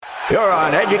You're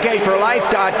on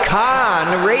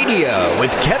EducateForLife.com radio with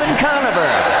Kevin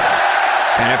Conover.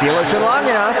 And if you listen long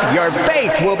enough, your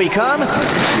faith will become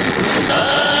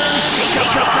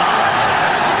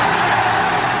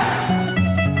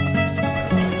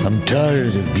I'm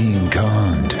tired of being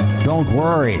conned. Don't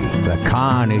worry, the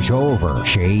con is over,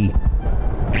 She.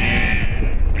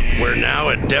 We're now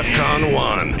at DEFCON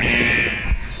 1.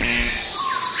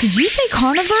 Did you say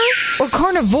carnivore or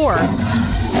carnivore?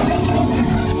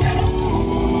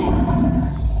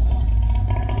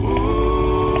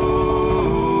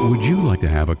 Would you like to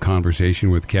have a conversation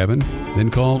with Kevin? Then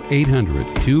call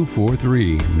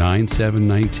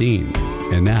 800-243-9719.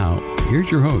 And now,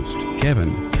 here's your host,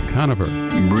 Kevin Conover.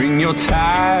 Bring your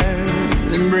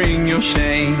tithe and bring your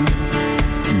shame.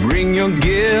 Bring your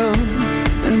guilt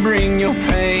and bring your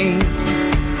pain.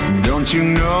 Don't you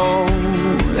know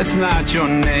that's not your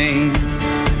name?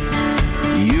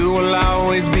 You will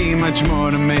always be much more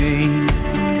to me.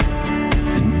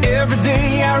 Every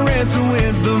day I wrestle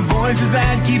with the voices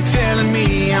that keep telling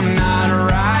me I'm not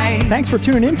right. Thanks for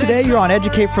tuning in today. You're on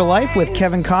Educate for Life with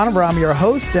Kevin Conover. I'm your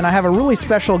host, and I have a really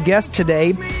special guest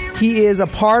today. He is a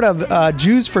part of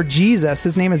Jews for Jesus.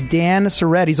 His name is Dan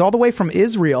Sered. He's all the way from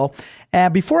Israel.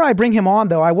 Before I bring him on,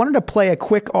 though, I wanted to play a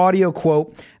quick audio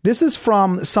quote. This is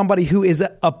from somebody who is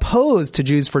opposed to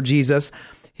Jews for Jesus.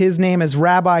 His name is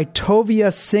Rabbi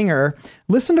Tovia Singer.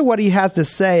 Listen to what he has to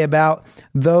say about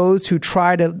those who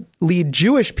try to lead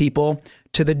Jewish people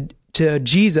to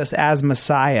Jesus as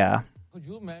Messiah. Could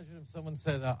you imagine if someone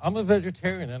said, I'm a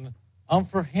vegetarian and I'm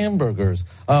for hamburgers.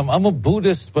 I'm a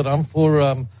Buddhist, but I'm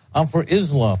for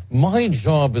Islam. My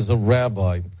job as a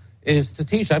rabbi is to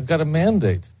teach. I've got a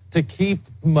mandate to keep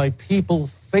my people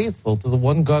faithful to the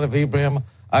one God of Abraham,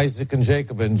 Isaac, and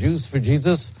Jacob. And Jews for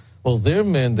Jesus, well, their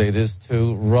mandate is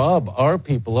to rob our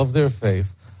people of their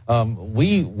faith.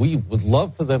 We would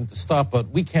love for them to stop, but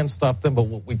we can't stop them. But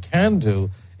what we can do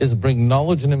is bring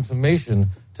knowledge and information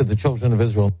to the children of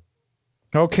Israel.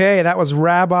 Okay, that was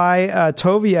Rabbi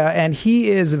Tovia, and he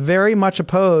is very much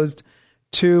opposed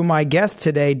to my guest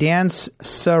today, Dan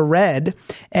Sered.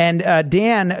 And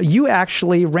Dan, you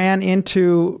actually ran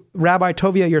into Rabbi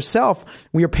Tovia yourself.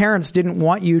 Your parents didn't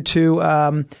want you to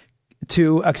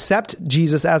accept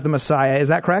Jesus as the Messiah. Is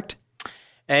that correct?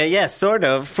 Yeah, sort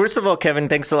of. First of all, Kevin,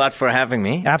 thanks a lot for having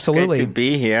me. Absolutely. It's great to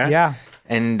be here. Yeah.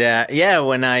 And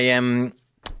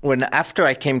when after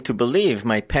I came to believe,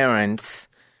 my parents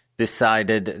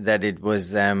decided that it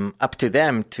was up to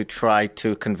them to try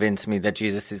to convince me that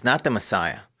Jesus is not the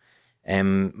Messiah.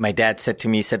 My dad said to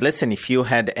me, he said, listen, if you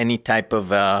had any type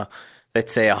of,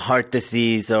 let's say, a heart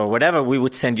disease or whatever, we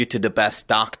would send you to the best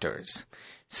doctors.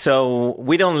 So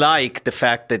we don't like the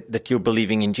fact that you're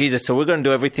believing in Jesus. So we're going to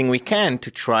do everything we can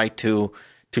to try to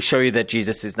show you that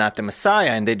Jesus is not the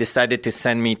Messiah. And they decided to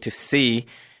send me to see.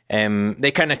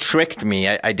 They kind of tricked me.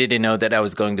 I didn't know that I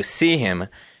was going to see him.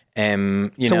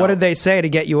 So what did they say to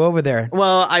get you over there?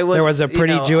 Well, there was a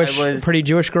pretty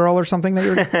Jewish girl or something that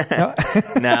you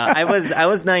were. No, I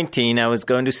was 19. I was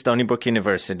going to Stony Brook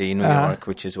University in New York,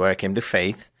 which is where I came to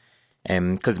faith.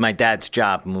 Because my dad's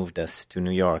job moved us to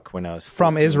New York when I was 14.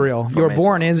 From Israel. You were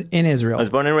born in Israel. I was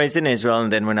born and raised in Israel,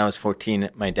 and then when I was 14,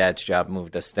 my dad's job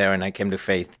moved us there, and I came to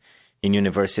faith in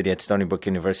university at Stony Brook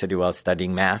University while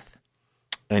studying math.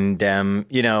 And,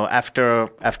 after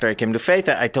I came to faith,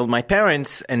 I told my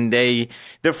parents, and their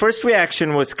first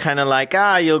reaction was kind of like,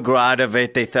 you'll grow out of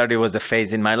it. They thought it was a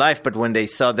phase in my life. But when they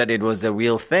saw that it was a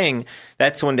real thing,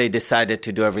 that's when they decided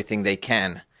to do everything they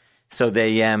can. So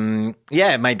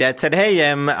my dad said, hey,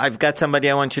 I've got somebody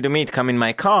I want you to meet. Come in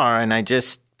my car. And I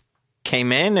just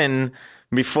came in, and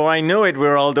before I knew it, we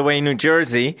were all the way in New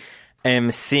Jersey.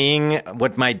 Seeing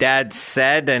what my dad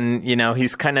said, and,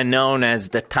 he's kind of known as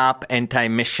the top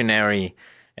anti-missionary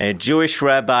Jewish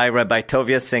rabbi, Rabbi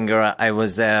Tovia Singer. I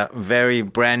was very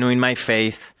brand new in my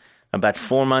faith, about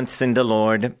 4 months in the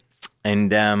Lord.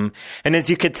 And as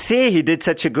you could see, he did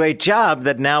such a great job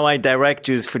that now I direct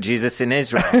Jews for Jesus in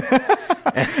Israel.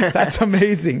 That's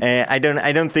amazing. I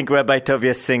don't think Rabbi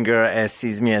Tovia Singer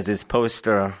sees me as his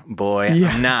poster boy. Yeah.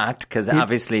 I'm not, because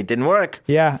obviously it didn't work.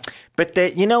 Yeah. But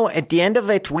at the end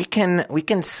of it, we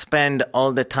can spend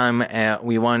all the time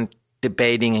we want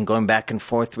debating and going back and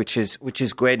forth, which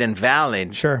is great and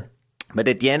valid. Sure. But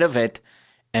at the end of it,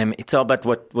 it's all about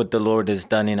what the Lord has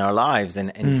done in our lives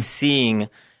and seeing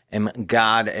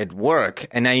God at work.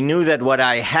 And I knew that what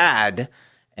I had,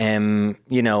 and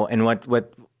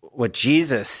what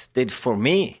Jesus did for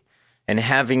me, and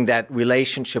having that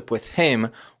relationship with him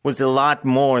was a lot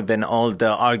more than all the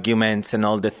arguments and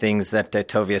all the things that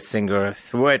Tovia Singer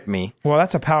threw at me. Well,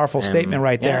 that's a powerful statement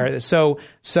right there. So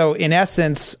in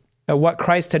essence, what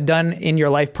Christ had done in your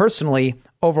life personally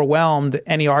overwhelmed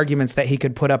any arguments that he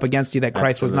could put up against you that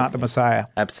Christ was not the Messiah.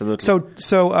 Absolutely.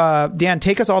 So Dan,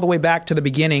 take us all the way back to the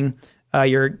beginning,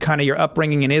 your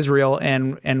upbringing in Israel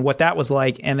and what that was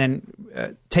like, and then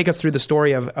take us through the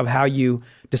story of how you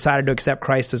decided to accept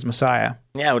Christ as Messiah.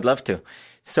 Yeah, I would love to.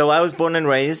 So I was born and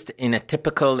raised in a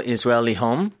typical Israeli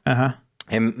home. Uh-huh.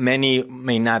 And many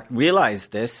may not realize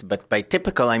this, but by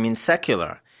typical, I mean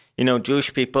secular. You know,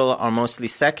 Jewish people are mostly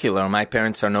secular. My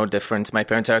parents are no different. My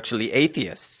parents are actually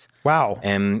atheists. Wow.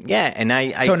 Yeah, and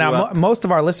I So now most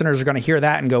of our listeners are going to hear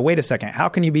that and go, wait a second, how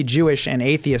can you be Jewish and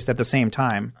atheist at the same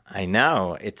time? I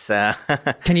know. It's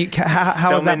Can you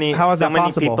how is that possible? So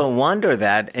many people wonder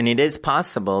that, and it is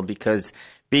possible because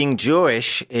being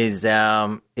Jewish is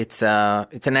it's a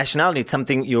nationality. It's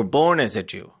something you're born as a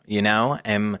Jew, you know?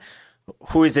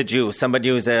 Who is a Jew? Somebody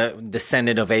who's a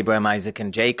descendant of Abraham, Isaac,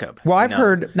 and Jacob. Well, I've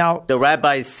heard now. The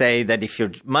rabbis say that if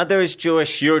your mother is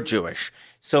Jewish, you're Jewish.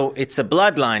 So it's a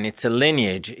bloodline. It's a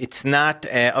lineage. It's not,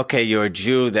 okay, you're a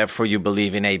Jew, therefore you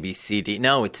believe in A, B, C, D.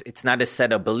 No, it's not a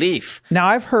set of belief. Now,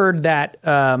 I've heard that,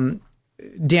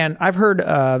 Dan, I've heard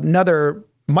another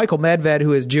Michael Medved,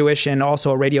 who is Jewish and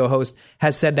also a radio host,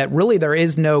 has said that really there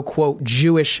is no, quote,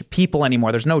 Jewish people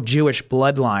anymore. There's no Jewish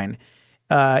bloodline.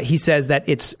 He says that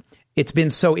it's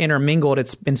been so intermingled,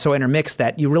 it's been so intermixed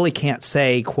that you really can't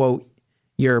say, quote,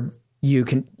 you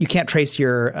can't trace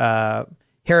your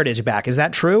heritage back. Is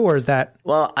that true, or is that?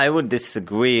 Well, I would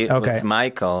disagree with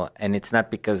Michael, and it's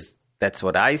not because that's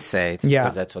what I say. It's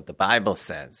because that's what the Bible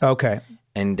says. Okay.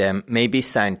 And maybe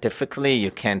scientifically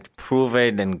you can't prove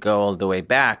it and go all the way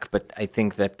back, but I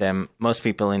think that most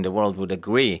people in the world would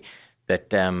agree that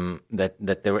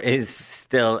there is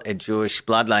still a Jewish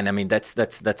bloodline. I mean, that's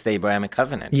the Abrahamic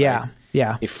covenant. Yeah, right?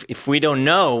 yeah. If we don't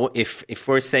know, if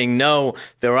we're saying no,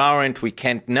 there aren't, we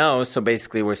can't know. So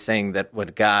basically, we're saying that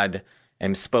what God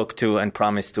spoke to and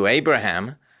promised to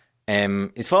Abraham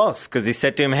is false, because he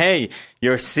said to him, "Hey,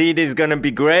 your seed is going to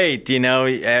be great. You know,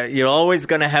 you're always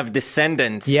going to have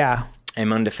descendants. Yeah,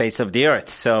 on the face of the earth."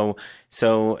 So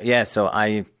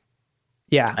I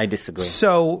disagree.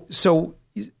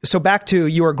 So back to,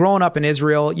 you were growing up in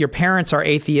Israel. Your parents are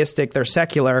atheistic; they're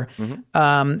secular.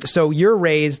 Mm-hmm. So you're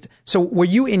raised. So were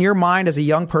you, in your mind as a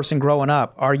young person growing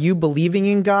up, are you believing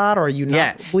in God, or are you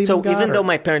not believing in God? So even though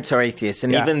my parents are atheists,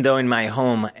 and even though in my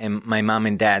home my mom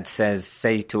and dad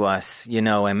say to us, you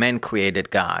know, a man created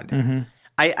God. Mm-hmm.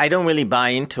 I don't really buy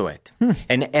into it.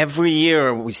 And every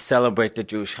year we celebrate the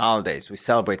Jewish holidays. We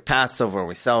celebrate Passover.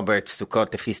 We celebrate Sukkot,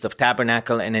 the Feast of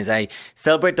Tabernacle. And as I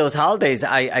celebrate those holidays,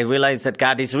 I realize that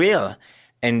God is real.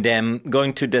 And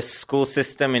going to the school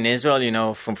system in Israel, you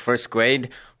know, from first grade,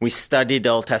 we studied the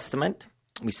Old Testament.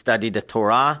 We studied the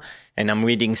Torah. And I'm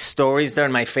reading stories there,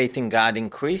 and my faith in God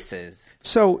increases.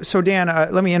 So Dan,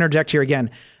 let me interject here again.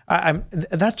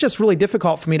 That's just really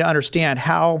difficult for me to understand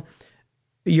how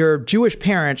your Jewish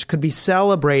parents could be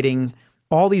celebrating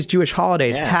all these Jewish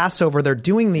holidays, Passover, they're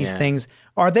doing these things.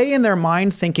 Are they in their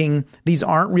mind thinking these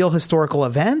aren't real historical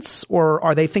events, or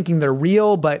are they thinking they're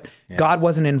real, but God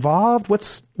wasn't involved?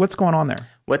 What's going on there?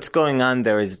 What's going on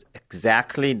there is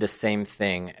exactly the same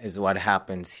thing as what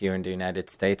happens here in the United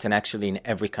States, and actually in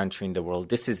every country in the world.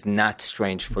 This is not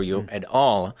strange for you at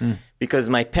all, because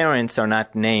my parents are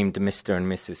not named Mr. and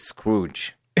Mrs.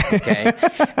 Scrooge. Okay,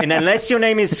 and unless your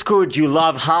name is Scrooge, you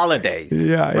love holidays,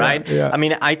 right? Yeah. I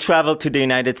mean, I travel to the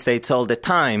United States all the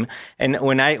time, and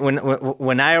when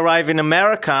I arrive in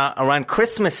America around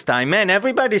Christmas time, man,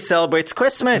 everybody celebrates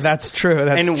Christmas. That's true.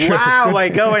 Wow, I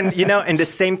go and and the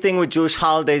same thing with Jewish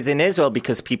holidays in Israel,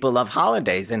 because people love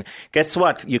holidays. And guess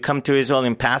what? You come to Israel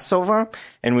in Passover,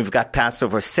 and we've got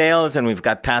Passover sales, and we've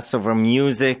got Passover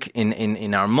music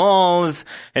in our malls,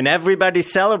 and everybody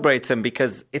celebrates them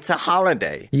because it's a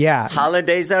holiday. Yeah.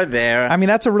 Holidays are there. I mean,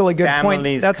 that's a really good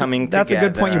Families point. coming that's together. A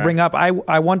good point you bring up. I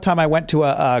one time I went to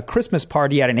a Christmas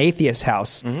party at an atheist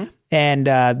house, and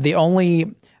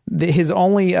his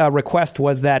only request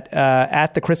was that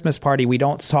at the Christmas party we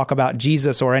don't talk about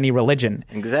Jesus or any religion.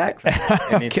 Exactly.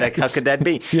 And it's like, how could that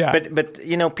be? Yeah. But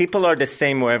you know, people are the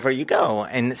same wherever you go,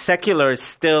 and seculars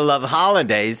still love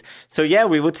holidays. So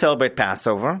we would celebrate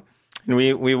Passover. And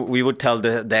we would tell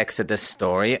the Exodus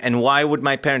story. And why do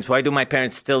my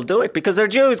parents still do it? Because they're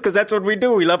Jews, because that's what we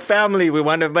do. We love family. We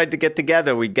want everybody to get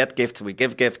together. We get gifts. We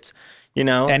give gifts, you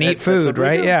know. And eat food,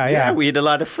 right? Yeah. We eat a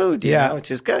lot of food, you know, which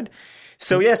is good.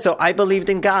 So I believed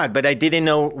in God, but I didn't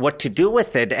know what to do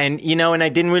with it. And, and I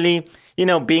didn't really,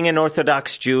 being an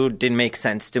Orthodox Jew didn't make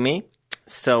sense to me.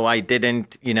 So I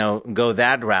didn't, go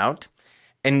that route.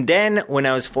 And then when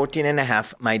I was 14 and a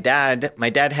half, my dad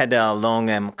had a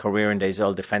long career in the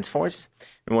Israel Defense Force.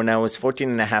 And when I was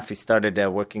 14 and a half, he started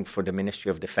working for the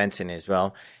Ministry of Defense in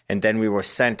Israel. And then we were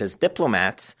sent as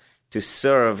diplomats to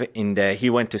serve he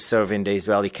went to serve in the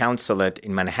Israeli consulate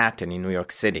in Manhattan in New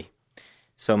York City.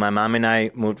 So my mom and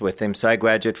I moved with him. So I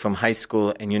graduated from high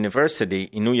school and university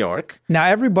in New York.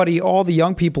 Now, all the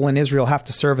young people in Israel have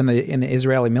to serve in the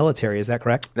Israeli military. Is that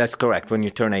correct? That's correct, when you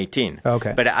turn 18.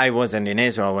 Okay. But I wasn't in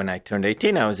Israel when I turned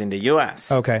 18. I was in the U.S.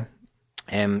 Okay.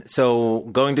 So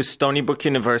going to Stony Brook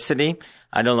University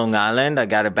out of Long Island, I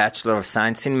got a Bachelor of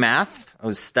Science in Math. I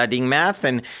was studying math,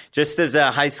 and just as a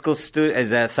high school student,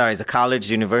 as a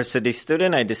college university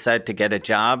student, I decided to get a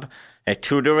job at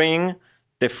tutoring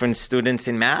different students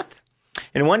in math.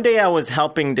 And one day I was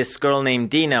helping this girl named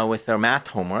Dina with her math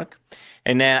homework.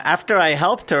 And after I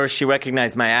helped her, she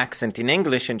recognized my accent in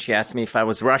English, and she asked me if I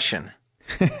was Russian.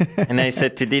 And I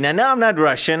said to Dina, no, I'm not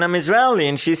Russian, I'm Israeli.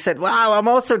 And she said, wow, I'm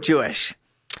also Jewish.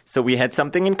 So we had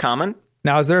something in common.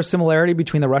 Now, is there a similarity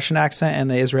between the Russian accent and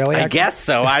the Israeli accent? I guess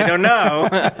so. I don't know.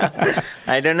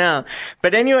 I don't know.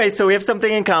 But anyway, so we have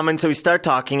something in common. So we start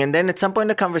talking. And then at some point in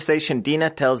the conversation, Dina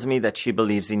tells me that she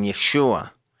believes in Yeshua.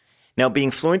 Now,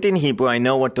 being fluent in Hebrew, I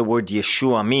know what the word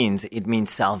Yeshua means. It means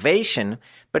salvation.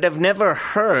 But I've never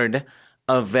heard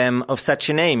of such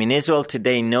a name. In Israel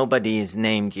today, nobody is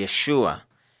named Yeshua.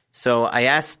 So I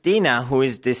asked Dina, who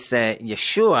is this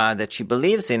Yeshua that she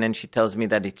believes in, and she tells me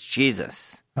that it's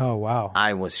Jesus. Oh, wow.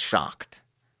 I was shocked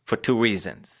for two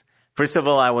reasons. First of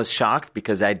all, I was shocked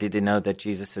because I didn't know that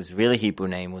Jesus' real Hebrew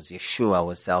name was Yeshua,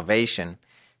 was salvation.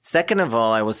 Second of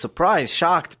all, I was surprised,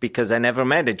 shocked, because I never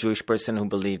met a Jewish person who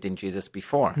believed in Jesus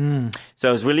before. So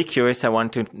I was really curious. I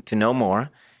wanted to know more.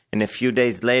 And a few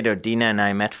days later, Dina and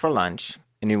I met for lunch.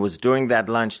 And it was during that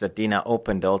lunch that Dina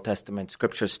opened the Old Testament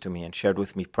scriptures to me and shared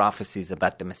with me prophecies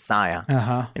about the Messiah.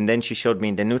 And then she showed me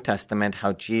in the New Testament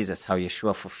how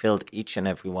Yeshua fulfilled each and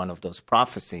every one of those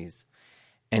prophecies.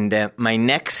 And my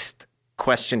next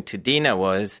question to Dina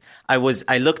was, I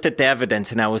looked at the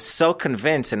evidence and I was so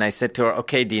convinced, and I said to her,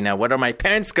 okay, Dina, what are my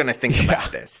parents going to think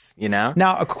about this? You know?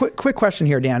 Now, a quick question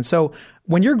here, Dan. So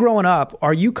when you're growing up,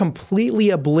 are you completely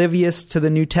oblivious to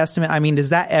the New Testament? I mean, does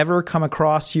that ever come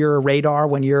across your radar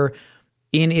when you're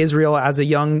in Israel as a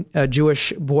young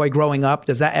Jewish boy growing up?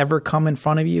 Does that ever come in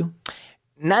front of you?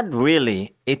 Not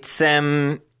really. It's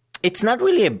not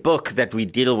really a book that we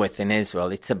deal with in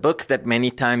Israel. It's a book that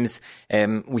many times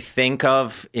we think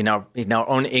of in our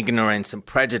own ignorance and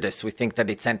prejudice. We think that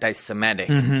it's anti-Semitic.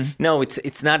 No,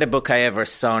 it's not a book I ever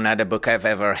saw, not a book I've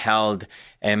ever held,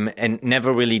 and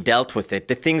never really dealt with it.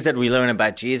 The things that we learn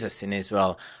about Jesus in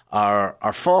Israel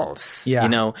are false. Yeah. You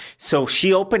know, so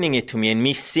she opening it to me and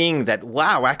me seeing that,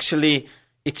 wow, actually,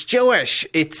 it's Jewish.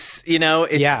 It's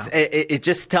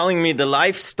just telling me the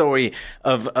life story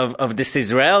of this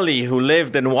Israeli who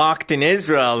lived and walked in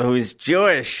Israel, who is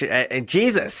Jewish,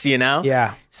 Jesus, you know?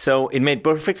 Yeah. So it made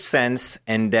perfect sense.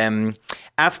 And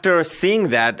after seeing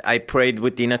that, I prayed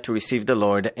with Dina to receive the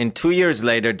Lord. And 2 years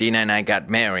later, Dina and I got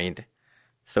married.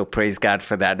 So praise God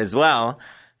for that as well.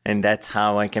 And that's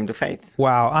how I came to faith.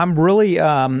 Wow. I'm really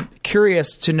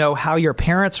curious to know how your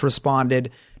parents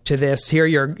responded to this.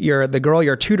 Here, the girl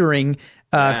you're tutoring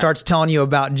starts telling you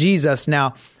about Jesus.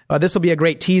 Now, this will be a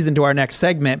great tease into our next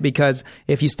segment, because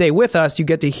if you stay with us, you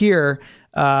get to hear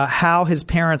how his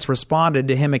parents responded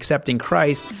to him accepting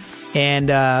Christ. And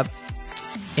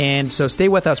so stay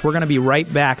with us. We're going to be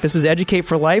right back. This is Educate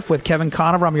for Life with Kevin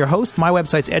Conover. I'm your host. My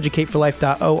website's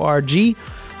educateforlife.org.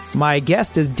 My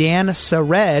guest is Dan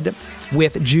Sered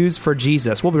with Jews for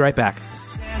Jesus. We'll be right back.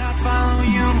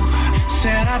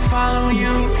 Said I'd follow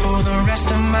you for the rest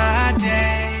of my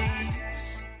days.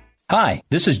 Hi,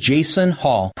 this is Jason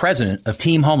Hall, president of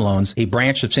Team Home Loans, a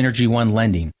branch of Synergy One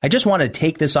Lending. I just want to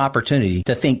take this opportunity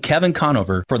to thank Kevin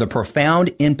Conover for the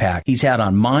profound impact he's had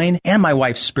on mine and my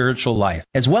wife's spiritual life,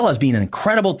 as well as being an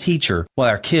incredible teacher while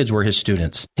our kids were his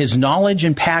students. His knowledge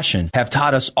and passion have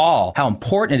taught us all how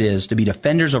important it is to be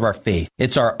defenders of our faith.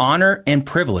 It's our honor and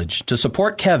privilege to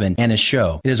support Kevin and his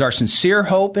show. It is our sincere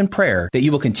hope and prayer that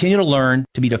you will continue to learn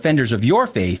to be defenders of your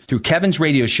faith through Kevin's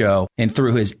radio show and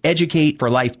through his Educate for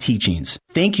Life teachings.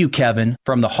 Thank you, Kevin,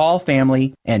 from the Hall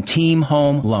family and Team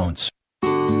Home Loans.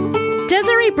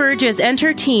 Desiree Burgess and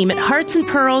her team at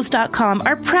heartsandpearls.com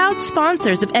are proud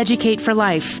sponsors of Educate for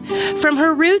Life. From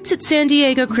her roots at San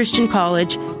Diego Christian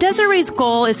College, Desiree's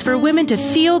goal is for women to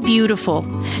feel beautiful.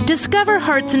 Discover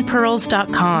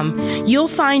heartsandpearls.com. You'll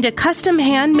find a custom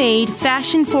handmade,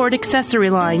 fashion-forward accessory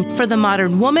line for the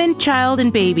modern woman, child,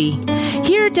 and baby.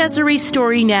 Hear Desiree's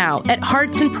story now at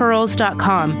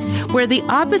heartsandpearls.com, where the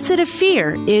opposite of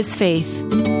fear is faith.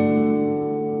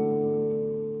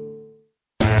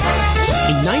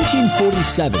 In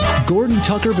 1947, Gordon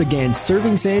Tucker began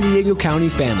serving San Diego County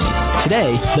families.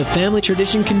 Today, the family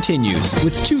tradition continues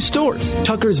with 2 stores,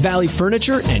 Tucker's Valley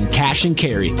Furniture and Cash and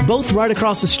Carry, both right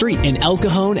across the street in El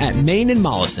Cajon at Main and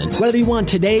Mollison. Whether you want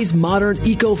today's modern,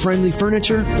 eco-friendly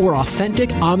furniture or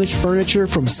authentic Amish furniture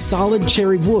from solid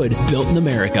cherry wood built in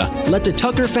America, let the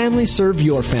Tucker family serve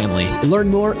your family. Learn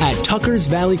more at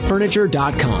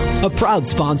tuckersvalleyfurniture.com, a proud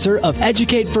sponsor of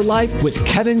Educate for Life with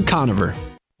Kevin Conover.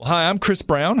 Well, hi, I'm Chris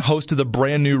Brown, host of the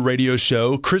brand new radio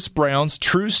show, Chris Brown's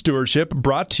True Stewardship,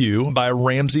 brought to you by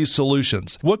Ramsey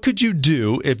Solutions. What could you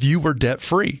do if you were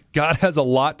debt-free? God has a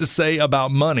lot to say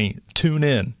about money. Tune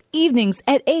in. Evenings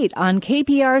at 8 on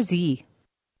KPRZ.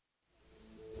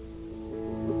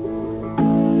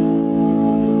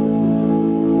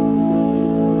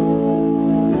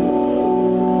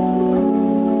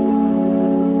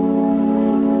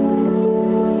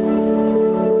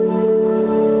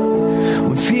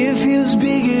 Fear feels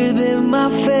bigger than my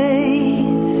faith,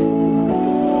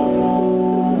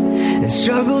 and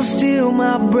struggle steal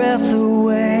my breath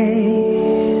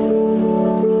away.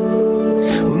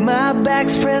 When my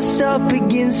back's pressed up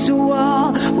against the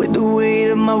wall, with the weight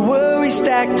of my worry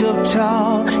stacked up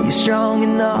tall, you're strong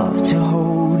enough to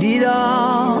hold it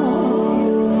all.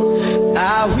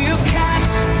 I will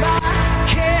cast my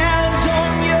cares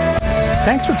on you.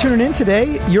 Thanks for tuning in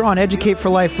today. You're on Educate for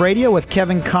Life Radio with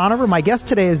Kevin Conover. My guest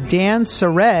today is Dan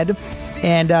Sered,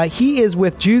 and he is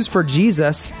with Jews for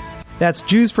Jesus. That's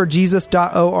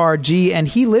jewsforjesus.org, and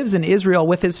he lives in Israel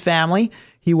with his family.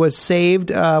 He was saved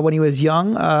when he was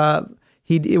young.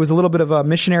 It was a little bit of a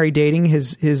missionary dating,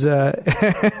 his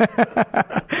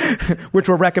which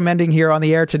we're recommending here on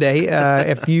the air today.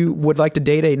 If you would like to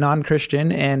date a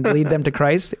non-Christian and lead them to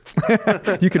Christ,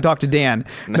 you can talk to Dan.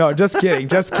 No, just kidding.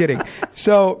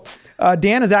 So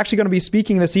Dan is actually going to be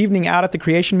speaking this evening out at the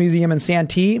Creation Museum in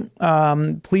Santee.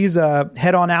 Please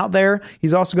head on out there.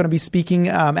 He's also going to be speaking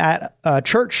at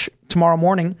church tomorrow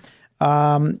morning,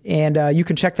 and you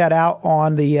can check that out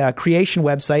on the Creation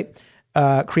website.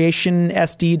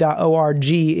 creationsd.org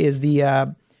is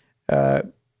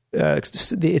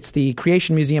it's the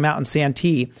Creation Museum out in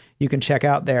Santee. You can check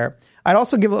out there. I'd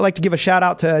also like to give a shout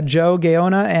out to Joe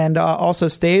Gaona and also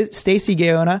Stacy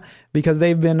Gaona, because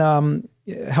they've been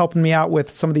helping me out with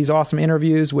some of these awesome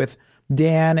interviews with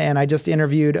Dan. And I just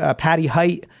interviewed Patty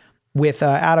Height with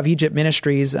Out of Egypt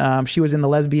Ministries. She was in the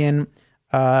lesbian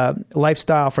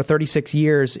lifestyle for 36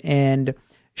 years, and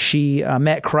she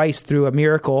met Christ through a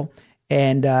miracle.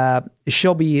 And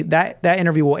she'll be that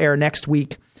interview will air next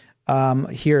week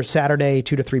here Saturday,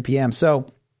 2 to 3 p.m.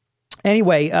 So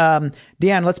anyway,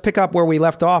 Dan, let's pick up where we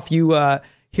left off. You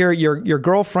hear your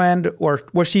girlfriend, or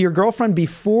was she your girlfriend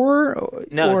before?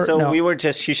 No, we were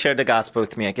just, she shared the gospel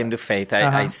with me. I came to faith.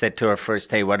 I said to her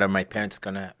first, hey, what are my parents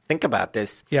going to think about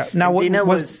this? Yeah. Now,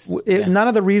 none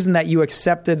of the reason that you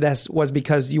accepted this was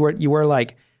because you were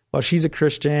like, well, she's a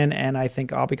Christian, and I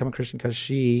think I'll become a Christian because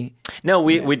she... No,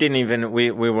 we didn't even, we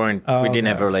didn't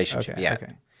have a relationship yet.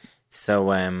 Okay.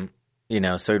 So,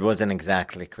 so it wasn't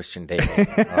exactly Christian dating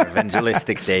or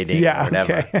evangelistic dating or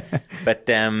whatever. Okay. But,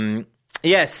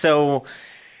 so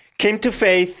came to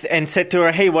faith and said to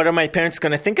her, hey, what are my parents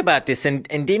going to think about this?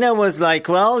 And Dina was like,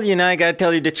 well, I got to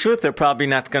tell you the truth. They're probably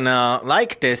not going to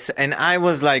like this. And I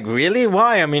was like, really?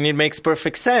 Why? I mean, it makes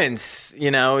perfect sense.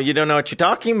 You don't know what you're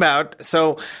talking about.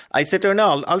 So I said to her,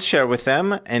 no, I'll share with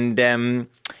them. And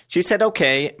she said,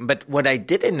 okay. But what I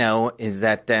didn't know is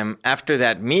that after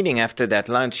that meeting, after that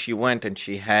lunch, she went and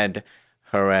she had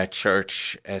her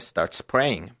church starts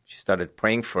praying. She started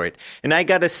praying for it. And I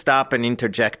got to stop and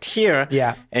interject here.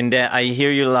 Yeah. And I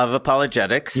hear you love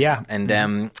apologetics. Yeah.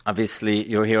 And obviously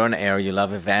you're here on air. You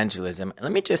love evangelism.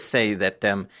 Let me just say that,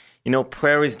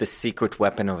 prayer is the secret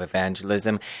weapon of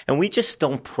evangelism. And we just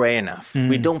don't pray enough.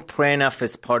 We don't pray enough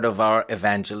as part of our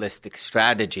evangelistic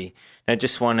strategy. And I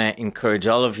just want to encourage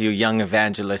all of you young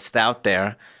evangelists out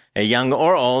there, young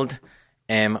or old,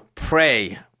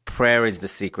 pray. Prayer is the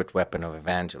secret weapon of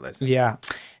evangelism. Yeah.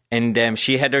 And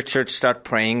she had her church start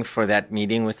praying for that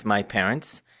meeting with my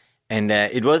parents. And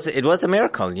it was a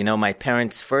miracle. My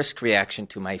parents' first reaction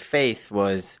to my faith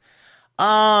was,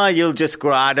 you'll just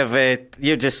grow out of it.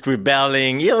 You're just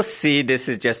rebelling. You'll see, this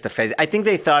is just a phase. I think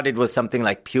they thought it was something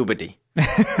like puberty.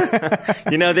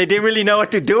 They didn't really know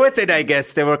what to do with it, I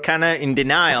guess. They were kind of in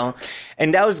denial.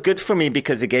 And that was good for me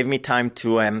because it gave me time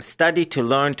to study, to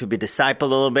learn, to be discipled a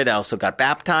little bit. I also got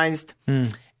baptized.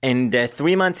 And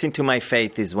 3 months into my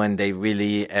faith is when they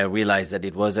really realized that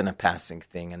it wasn't a passing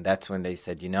thing. And that's when they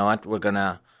said, you know what,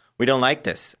 we don't like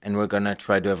this. And we're going to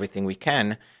try to do everything we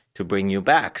can to bring you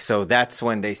back. So that's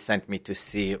when they sent me to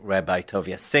see Rabbi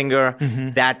Tovia Singer.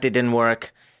 That didn't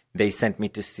work. They sent me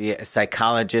to see a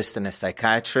psychologist and a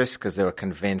psychiatrist because they were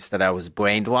convinced that I was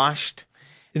brainwashed.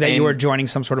 That you were joining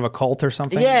some sort of a cult or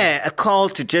something? Yeah, a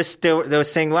cult. Just they were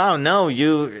saying, "Wow, no,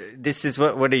 this is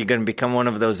what are you going to become one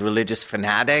of those religious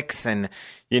fanatics?" And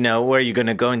where are you going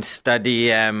to go and study?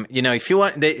 If you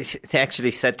want, they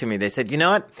actually said to me, they said, "You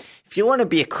know what? If you want to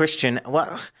be a Christian,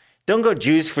 well, don't go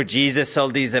Jews for Jesus, all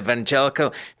these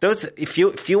evangelical. If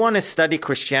you want to study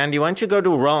Christianity, why don't you go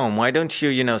to Rome? Why don't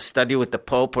you, study with the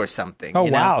Pope or something?" Oh,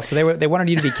 wow. So they wanted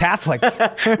you to be Catholic.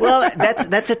 Well,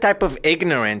 that's a type of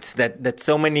ignorance that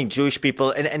so many Jewish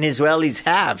people and Israelis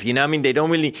have. They don't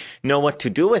really know what to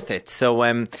do with it. So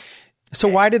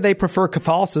why did they prefer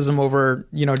Catholicism over,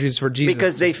 Jews for Jesus?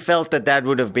 Because they felt that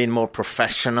would have been more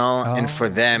professional. And for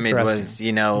them, it was,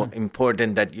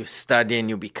 important that you study and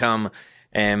you become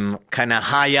kind of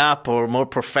high up or more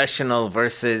professional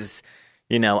versus,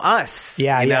 us.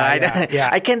 Yeah.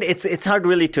 I can't. It's hard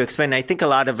really to explain. I think a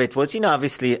lot of it was,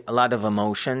 obviously a lot of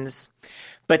emotions,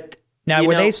 but. Now,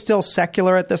 were they still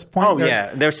secular at this point? Oh,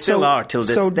 yeah. They still are till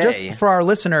this day. So just for our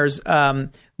listeners,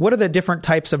 what are the different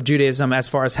types of Judaism as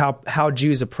far as how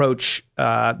Jews approach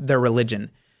their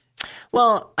religion?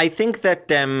 Well, I think that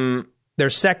they're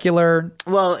secular.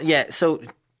 Well, yeah. So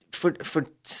for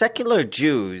secular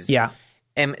Jews,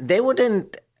 they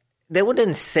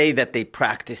wouldn't say that they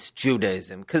practice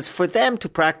Judaism, because for them to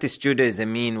practice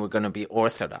Judaism mean we're going to be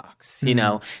Orthodox,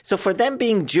 So for them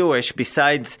being Jewish,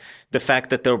 besides the fact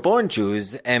that they're born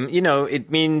Jews, it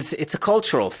means it's a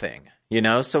cultural thing,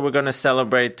 So we're going to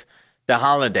celebrate the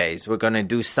holidays. We're going to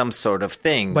do some sort of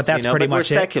things. But that's pretty much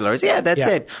we're seculars. Yeah, that's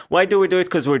it. Why do we do it?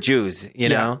 Because we're Jews,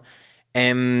 know?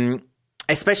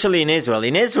 Especially in Israel.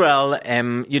 In Israel,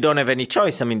 you don't have any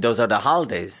choice. Those are the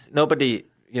holidays. Nobody...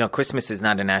 Christmas is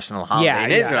not a national holiday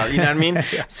in Israel. You know what I mean?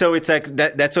 So it's like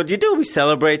that's what you do. We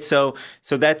celebrate. So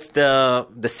that's the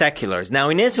seculars. Now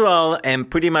in Israel,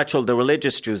 pretty much all the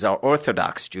religious Jews are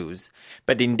Orthodox Jews.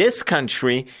 But in this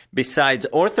country, besides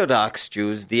Orthodox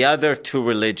Jews, the other two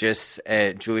religious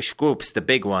Jewish groups, the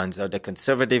big ones, are the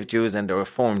conservative Jews and the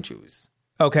Reform Jews.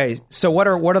 Okay, so what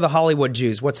are the Hollywood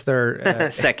Jews? What's their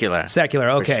secular? Secular.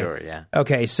 Okay, for sure, yeah.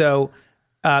 Okay, so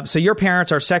your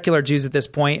parents are secular Jews at this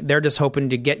point. They're just hoping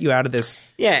to get you out of this.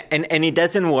 Yeah, and it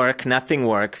doesn't work. Nothing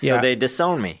works. So they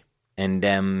disown me. And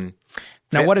now,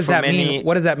 what does that mean?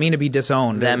 What does that mean to be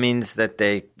disowned? That means that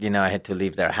they, I had to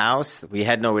leave their house. We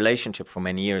had no relationship for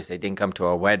many years. They didn't come to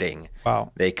our wedding.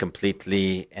 Wow. They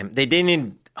completely. They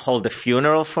didn't hold a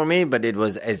funeral for me, but it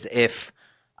was as if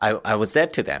I was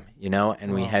dead to them,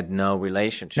 and we had no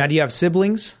relationship. Now, do you have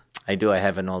siblings? I do. I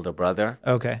have an older brother.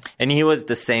 Okay. And he was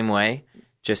the same way.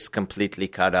 Just completely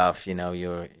cut off,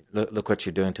 look what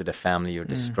you're doing to the family. You're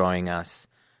destroying us.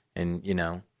 And,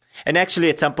 and actually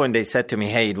at some point they said to me,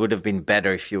 hey, it would have been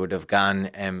better if you would have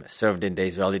gone and served in the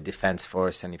Israeli Defense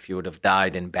Force and if you would have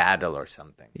died in battle or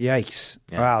something. Yikes.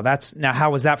 Yeah. Wow. Now,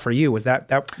 how was that for you? That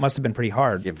must have been pretty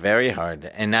hard. Yeah, very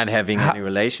hard. And not having any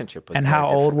relationship was And how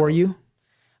old were you?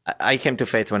 I came to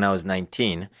faith when I was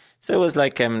 19. So it was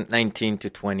like 19 to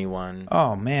 21.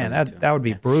 Oh, man, that would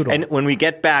be brutal. And when we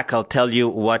get back, I'll tell you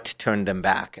what turned them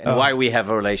back and why we have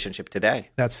a relationship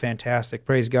today. That's fantastic.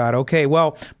 Praise God. Okay,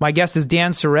 well, my guest is Dan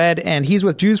Sered, and he's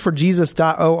with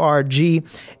JewsForJesus.org.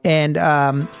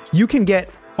 And you can get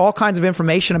all kinds of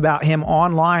information about him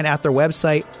online at their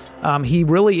website. He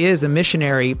really is a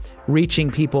missionary reaching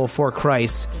people for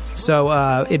Christ.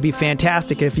 So it'd be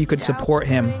fantastic if you could support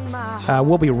him.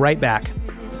 We'll be right back.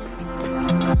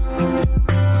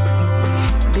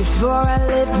 Before I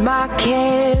lift my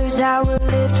cares, I will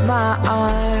lift my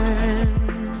arms.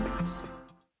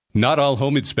 Not all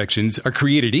home inspections are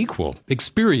created equal.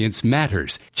 Experience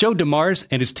matters. Joe DeMars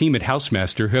and his team at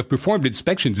Housemaster have performed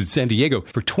inspections in San Diego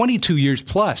for 22 years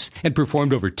plus and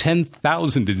performed over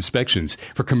 10,000 inspections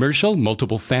for commercial,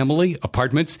 multiple family,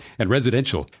 apartments, and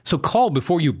residential. So call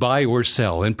before you buy or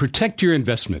sell and protect your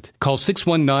investment. Call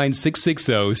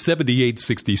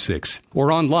 619-660-7866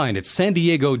 or online at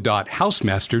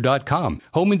sandiego.housemaster.com.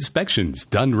 Home inspections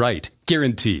done right.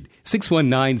 Guaranteed.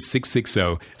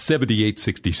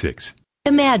 619-660-7866.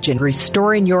 Imagine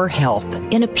restoring your health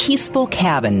in a peaceful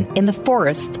cabin in the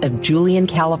forests of Julian,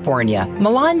 California.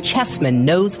 Milan Chessman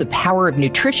knows the power of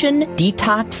nutrition,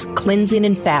 detox, cleansing,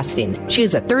 and fasting. She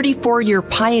is a 34-year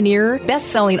pioneer,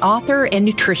 best-selling author, and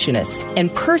nutritionist,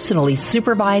 and personally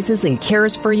supervises and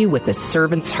cares for you with a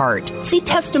servant's heart. See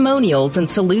testimonials and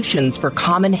solutions for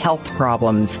common health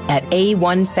problems at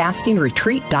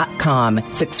A1fastingretreat.com,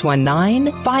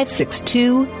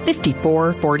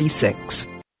 619-562-5446.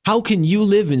 How can you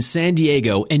live in San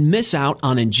Diego and miss out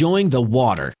on enjoying the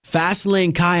water?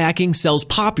 Fastlane Kayaking sells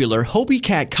popular Hobie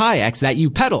Cat kayaks that you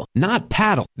pedal, not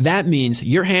paddle. That means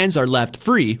your hands are left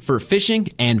free for fishing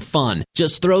and fun.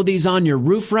 Just throw these on your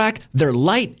roof rack. They're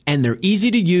light and they're easy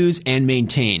to use and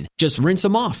maintain. Just rinse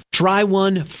them off. Try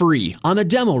one free on a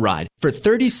demo ride. For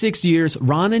 36 years,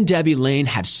 Ron and Debbie Lane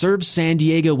have served San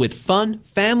Diego with fun,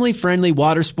 family-friendly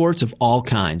water sports of all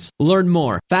kinds. Learn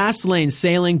more.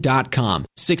 FastlaneSailing.com.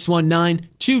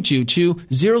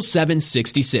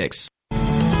 619-222-0766.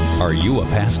 Are you a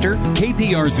pastor?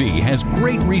 KPRZ has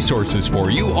great resources for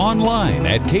you online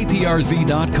at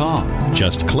kprz.com.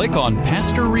 Just click on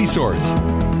Pastor Resource.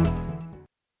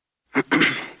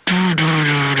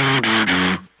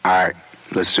 All right,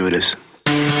 let's do this.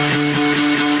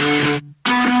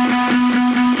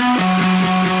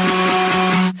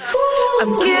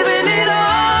 I'm giving it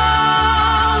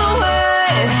all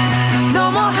away. No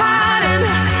more hiding,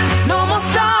 no more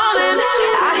stalling.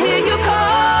 I hear you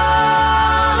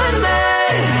calling me,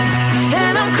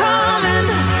 and I'm coming.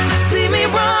 See me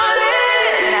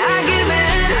running. I give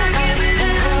in.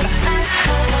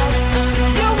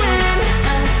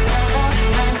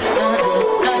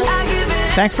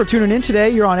 Thanks for tuning in today.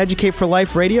 You're on Educate for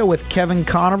Life Radio with Kevin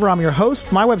Conover. I'm your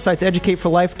host. My website's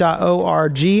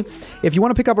educateforlife.org. If you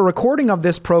want to pick up a recording of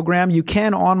this program, you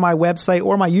can on my website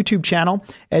or my YouTube channel,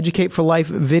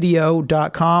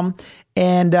 educateforlifevideo.com.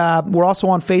 And we're also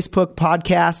on Facebook,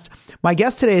 podcast. My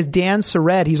guest today is Dan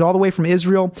Sered. He's all the way from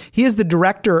Israel. He is the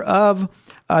director of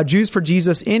Jews for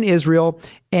Jesus in Israel,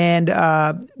 and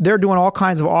they're doing all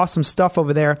kinds of awesome stuff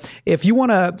over there. If you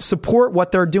want to support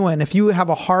what they're doing, if you have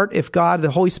a heart, if God,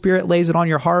 the Holy Spirit lays it on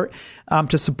your heart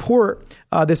to support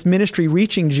this ministry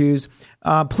reaching Jews,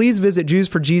 please visit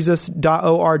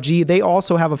jewsforjesus.org. They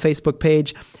also have a Facebook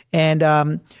page,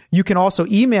 and you can also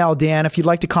email Dan if you'd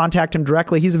like to contact him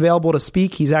directly. He's available to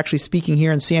speak. He's actually speaking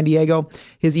here in San Diego.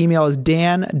 His email is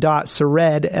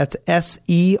dan.sered, that's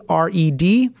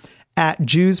SERED, at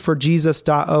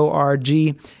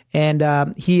jewsforjesus.org.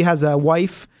 And he has a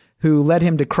wife who led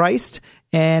him to Christ,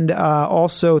 and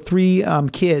also 3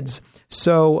 kids.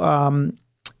 So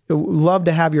love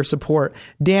to have your support.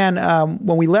 Dan,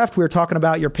 when we left, we were talking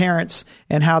about your parents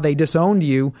and how they disowned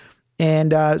you.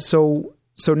 And so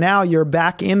now you're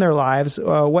back in their lives.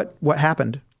 What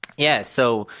happened? Yeah,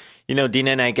 so,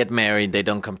 Dina and I get married. They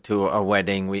don't come to our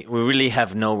wedding. We really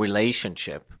have no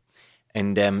relationship.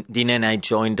 And Dina and I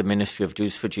joined the Ministry of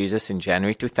Jews for Jesus in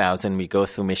January 2000. We go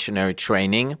through missionary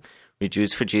training with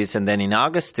Jews for Jesus. And then in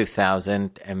August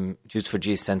 2000, Jews for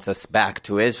Jesus sends us back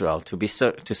to Israel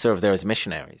to serve there as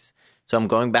missionaries. So I'm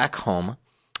going back home,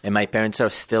 and my parents are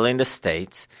still in the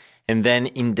States. And then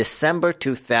in December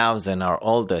 2000, our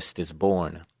oldest is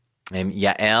born. And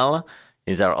Yael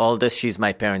is our oldest. She's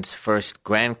my parents' first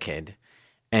grandkid.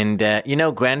 And,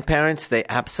 grandparents, they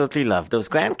absolutely love those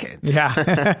grandkids.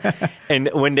 Yeah. And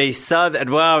when they saw that,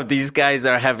 wow, these guys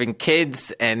are having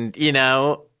kids, and,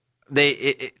 they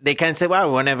kind of say, wow,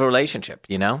 we want to have a relationship,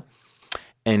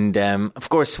 And, of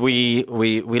course, we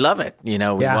love it. We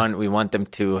want them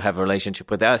to have a relationship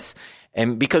with us.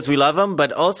 And because we love them,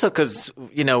 but also because,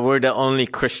 we're the only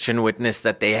Christian witness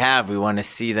that they have. We want to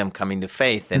see them coming to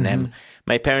faith. And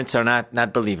my parents are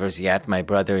not believers yet. My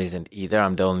brother isn't either.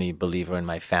 I'm the only believer in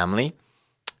my family.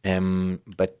 Through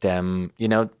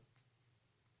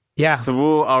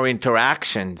our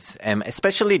interactions,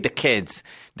 especially the kids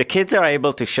are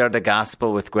able to share the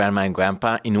gospel with grandma and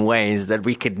grandpa in ways that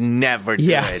we could never do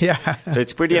it. Yeah. So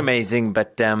it's pretty amazing.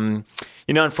 But,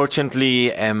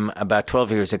 unfortunately, about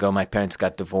 12 years ago, my parents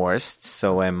got divorced.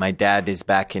 So my dad is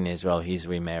back in Israel. He's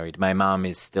remarried. My mom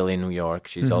is still in New York.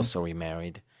 She's also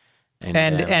remarried.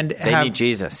 And they need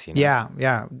Jesus.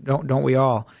 Yeah. Don't we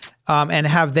all? And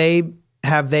have you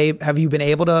been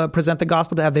able to present the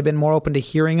gospel? Have they been more open to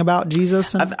hearing about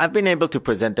Jesus? I've been able to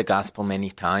present the gospel many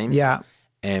times. Yeah.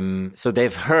 So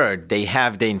they've heard, they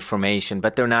have the information,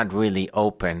 but they're not really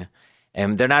open.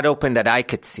 They're not open that I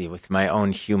could see with my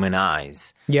own human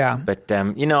eyes. Yeah. But,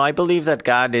 I believe that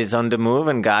God is on the move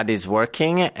and God is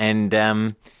working. And,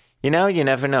 you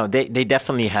never know. They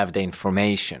definitely have the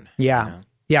information. Yeah.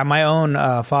 Yeah, my own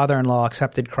father-in-law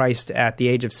accepted Christ at the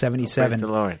age of 77. Praise the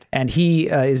Lord. And he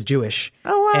is Jewish.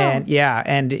 Oh, wow. And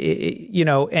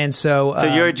and so...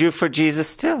 So you're a Jew for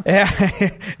Jesus too?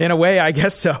 In a way, I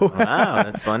guess so. Wow,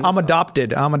 that's wonderful. I'm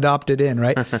adopted in,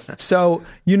 right? So,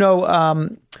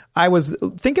 I was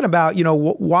thinking about,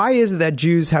 why is it that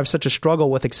Jews have such a struggle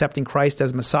with accepting Christ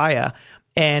as Messiah?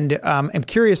 And I'm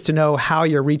curious to know how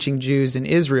you're reaching Jews in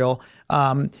Israel.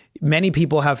 Many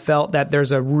people have felt that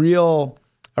there's a real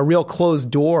a real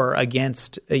closed door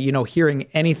against, hearing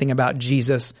anything about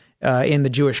Jesus in the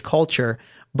Jewish culture.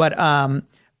 But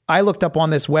I looked up on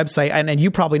this website, and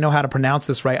you probably know how to pronounce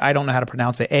this, right? I don't know how to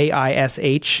pronounce it.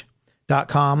 AISH.com.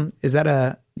 Is that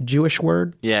a Jewish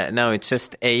word? Yeah, no, it's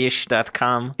just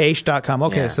aish.com. Aish.com.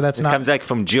 Okay, Yeah. so that's it not... comes like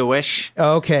from Jewish.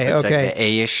 Okay, It's okay. like the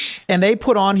aish. And they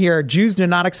put on here, Jews do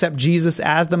not accept Jesus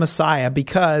as the Messiah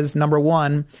because, number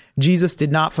one, Jesus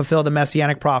did not fulfill the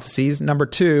messianic prophecies. Number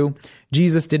two,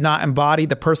 Jesus did not embody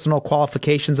the personal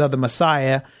qualifications of the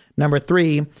Messiah. Number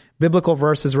three, biblical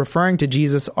verses referring to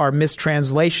Jesus are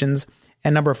mistranslations.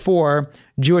 And number four,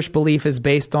 Jewish belief is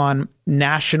based on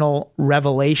national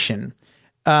revelation.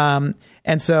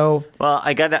 And so, well,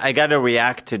 I gotta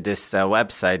react to this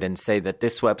website and say that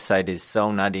this website is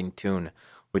so not in tune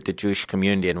with the Jewish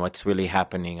community and what's really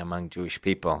happening among Jewish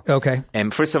people. Okay.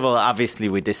 And first of all, obviously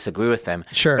we disagree with them.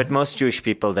 Sure. But most Jewish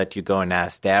people that you go and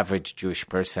ask, the average Jewish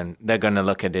person, they're going to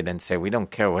look at it and say, we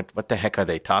don't care. What the heck are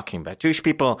they talking about? Jewish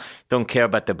people don't care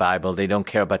about the Bible. They don't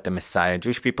care about the Messiah.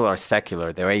 Jewish people are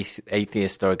secular. They're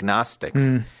atheists or agnostics.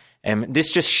 And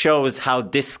this just shows how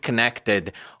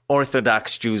disconnected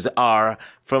Orthodox Jews are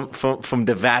from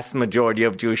the vast majority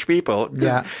of Jewish people.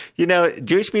 Yeah.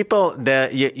 Jewish people,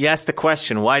 you ask the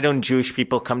question, why don't Jewish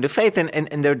people come to faith?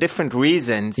 And there are different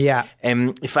reasons. Yeah.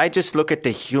 And if I just look at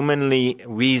the humanly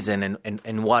reason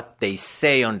and what they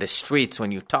say on the streets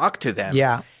when you talk to them.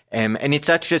 Yeah. And it's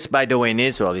not just, by the way, in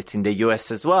Israel. It's in the U.S.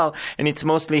 as well. And it's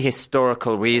mostly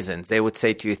historical reasons. They would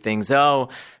say to you things, you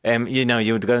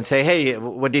would go and say, hey,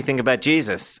 what do you think about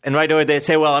Jesus? And right away they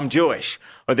say, well, I'm Jewish.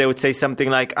 Or they would say something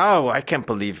like, oh, I can't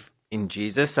believe in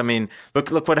Jesus. I mean,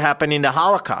 look what happened in the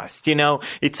Holocaust.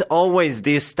 It's always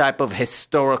this type of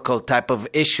historical type of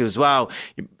issues. Wow.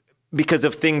 Because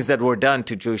of things that were done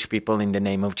to Jewish people in the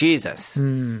name of Jesus.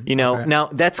 Okay. Now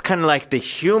that's kind of like the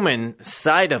human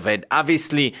side of it.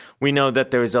 Obviously, we know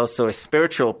that there is also a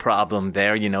spiritual problem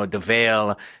there, the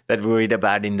veil that we read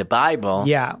about in the Bible.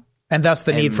 Yeah. And thus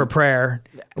the need for prayer.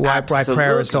 Why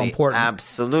prayer is so important.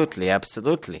 Absolutely.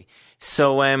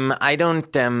 So I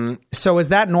don't. So is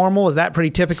that normal? Is that pretty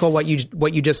typical? What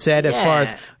you just said, as far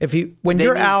as when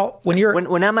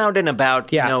I'm out and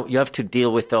about, you have to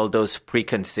deal with all those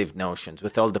preconceived notions,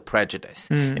 with all the prejudice.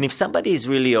 And if somebody is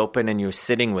really open and you're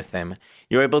sitting with them,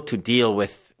 you're able to deal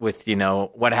with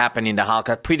what happened in the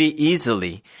Holocaust pretty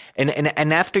easily.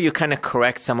 And after you kind of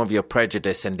correct some of your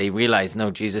prejudice, and they realize, no,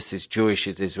 Jesus is Jewish,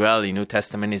 is Israeli, New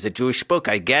Testament is a Jewish book.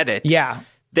 I get it. Yeah.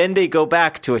 Then they go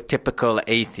back to a typical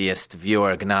atheist view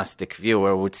or agnostic view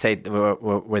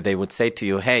where they would say to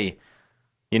you, hey,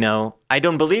 I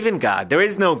don't believe in God. There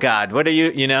is no God. What are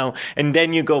you, and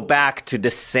then you go back to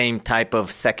the same type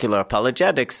of secular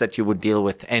apologetics that you would deal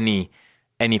with any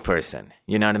person.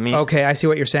 You know what I mean? Okay, I see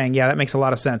what you're saying. Yeah, that makes a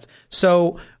lot of sense.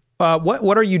 So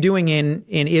what are you doing in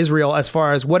Israel as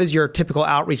far as what does your typical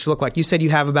outreach look like? You said you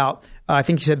have about, I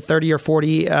think you said 30 or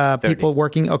 40 people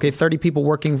working. Okay, 30 people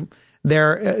working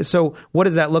there. So what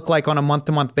does that look like on a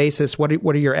month-to-month basis? What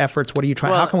are your efforts? What are you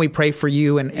trying? How can we pray for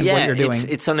you and what you're doing?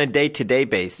 It's on a day-to-day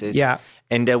basis. Yeah.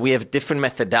 And we have different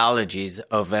methodologies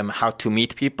of how to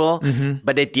meet people. Mm-hmm.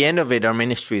 But at the end of it, our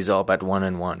ministry is all about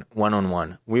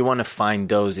one-on-one. We want to find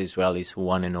those Israelis who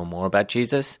want to know more about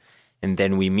Jesus. And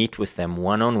then we meet with them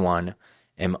one-on-one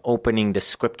and opening the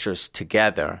scriptures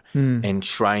together and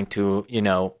trying to,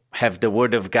 have the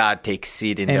word of God take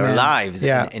seed in their lives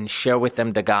and share with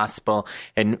them the gospel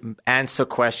and answer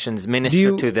questions,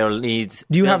 minister to their needs.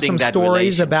 Do you have some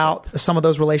stories about some of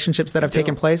those relationships that have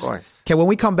taken place? Of course. Okay, when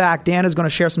we come back, Dan is going to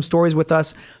share some stories with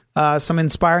us, some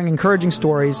inspiring, encouraging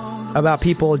stories about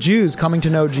people, Jews, coming to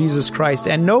know Jesus Christ.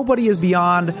 And nobody is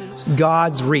beyond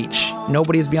God's reach.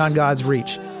 Nobody is beyond God's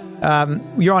reach.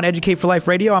 You're on Educate for Life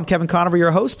Radio. I'm Kevin Conover,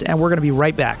 your host, and we're going to be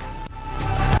right back.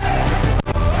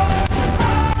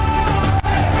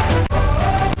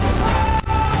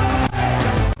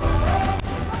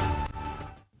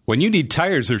 When you need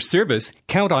tires or service,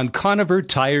 count on Conover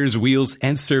Tires, Wheels,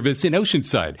 and Service in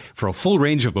Oceanside for a full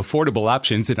range of affordable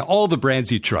options and all the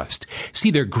brands you trust.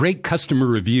 See their great customer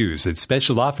reviews and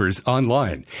special offers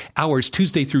online. Hours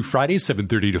Tuesday through Friday,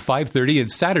 7:30 to 5:30, and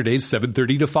Saturdays,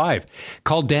 7:30 to 5.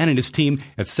 Call Dan and his team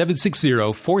at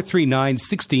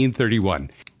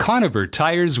 760-439-1631. Conover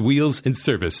Tires, Wheels, and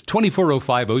Service,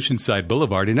 2405 Oceanside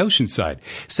Boulevard in Oceanside,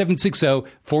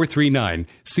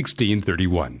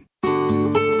 760-439-1631.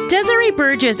 Desiree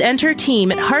Desiree Burgess and her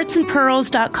team at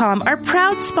heartsandpearls.com are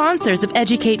proud sponsors of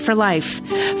Educate for Life.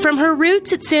 From her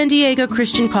roots at San Diego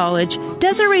Christian College,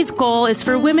 Desiree's goal is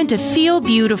for women to feel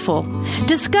beautiful.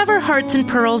 Discover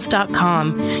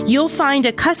heartsandpearls.com. You'll find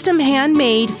a custom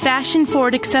handmade,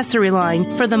 fashion-forward accessory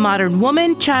line for the modern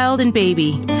woman, child, and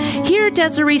baby. Hear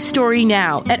Desiree's story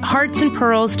now at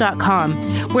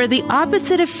heartsandpearls.com, where the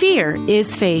opposite of fear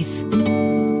is faith.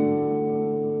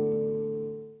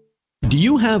 Do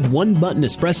you have one-button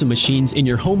espresso machines in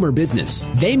your home or business?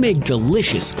 They make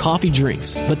delicious coffee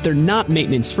drinks, but they're not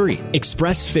maintenance-free.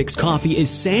 Express Fix Coffee is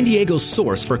San Diego's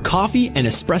source for coffee and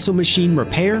espresso machine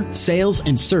repair, sales,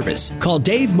 and service. Call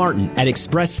Dave Martin at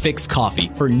Express Fix Coffee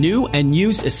for new and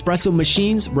used espresso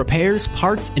machines, repairs,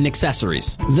 parts, and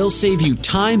accessories. They'll save you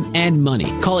time and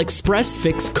money. Call Express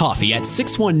Fix Coffee at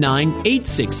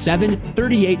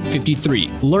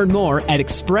 619-867-3853. Learn more at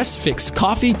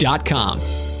expressfixcoffee.com.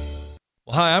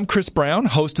 Hi, I'm Chris Brown,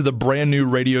 host of the brand new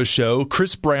radio show,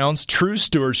 Chris Brown's True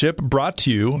Stewardship, brought to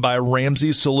you by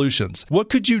Ramsey Solutions. What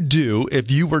could you do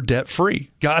if you were debt-free?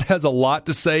 God has a lot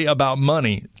to say about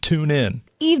money. Tune in.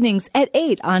 Evenings at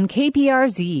 8 on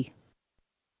KPRZ.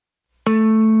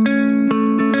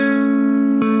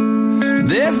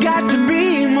 There's got to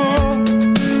be more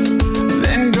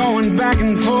than going back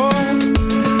and forth,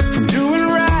 from doing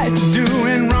right to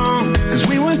doing wrong, 'cause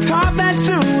we were taught that's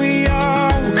who we are.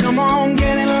 Well, come on,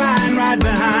 get in line right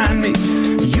behind me,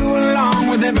 you along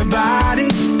with everybody,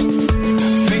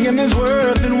 thinking there's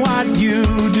worth in what you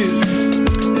do.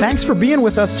 Thanks for being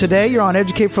with us today. You're on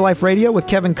Educate for Life Radio with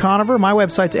Kevin Conover. My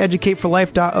website's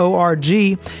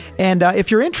educateforlife.org. And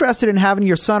if you're interested in having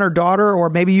your son or daughter, or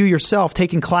maybe you yourself,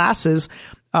 taking classes,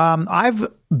 I've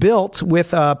built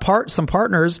with some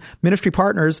partners, ministry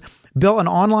partners, built an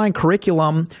online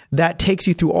curriculum that takes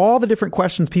you through all the different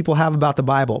questions people have about the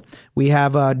Bible. We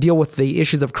have deal with the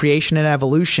issues of creation and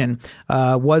evolution.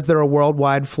 Was there a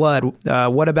worldwide flood?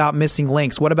 What about missing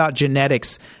links? What about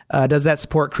genetics? Does that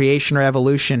support creation or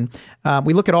evolution?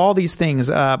 We look at all these things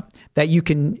that you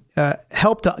can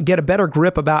help to get a better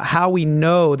grip about how we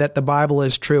know that the Bible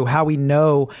is true, how we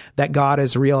know that God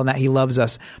is real and that He loves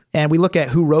us. And we look at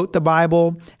who wrote the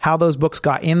Bible, how those books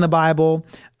got in the Bible.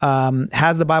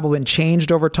 Has the Bible been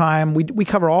changed over time? We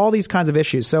cover all these kinds of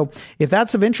issues. So if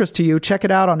that's of interest to you, check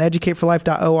it out on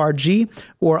educateforlife.org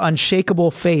or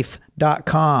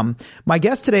unshakablefaith.com. My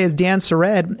guest today is Dan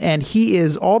Sered, and he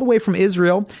is all the way from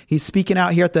Israel. He's speaking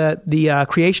out here at the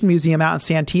Creation Museum out in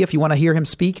Santee, if you want to hear him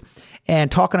speak,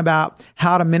 and talking about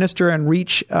how to minister and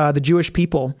reach the Jewish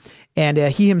people. And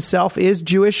he himself is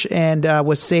Jewish and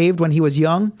was saved when he was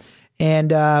young, and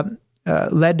got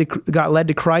led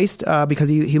to Christ because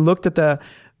he looked at the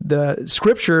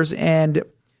scriptures and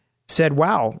said,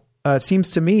 "Wow, it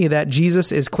seems to me that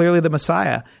Jesus is clearly the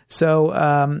Messiah."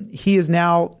 So he is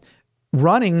now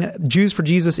running Jews for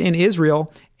Jesus in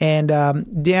Israel. And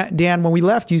Dan, when we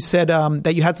left, you said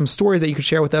that you had some stories that you could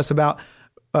share with us about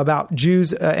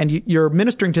Jews, and you're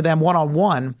ministering to them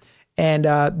one-on-one. And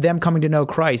them coming to know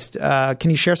Christ. Can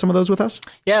you share some of those with us?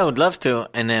 Yeah, I would love to.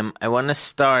 And I want to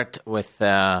start with,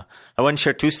 I want to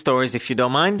share two stories, if you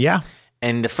don't mind. Yeah.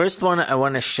 And the first one I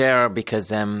want to share because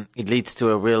it leads to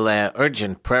a real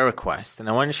urgent prayer request. And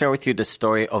I want to share with you the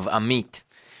story of Amit.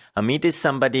 Amit is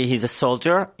somebody, he's a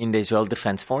soldier in the Israel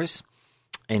Defense Force.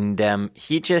 And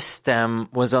he just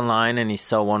was online and he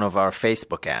saw one of our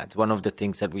Facebook ads. One of the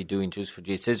things that we do in Jews for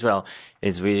Jesus Israel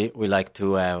is we like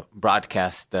to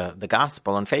broadcast the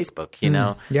gospel on Facebook,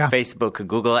 Facebook,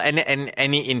 Google, and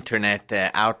any internet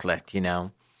outlet,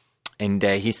 And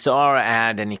he saw our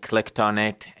ad and he clicked on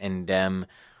it and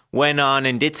went on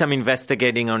and did some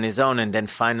investigating on his own and then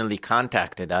finally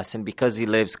contacted us. And because he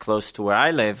lives close to where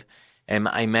I live,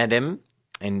 I met him.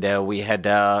 And we had,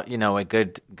 a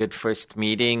good first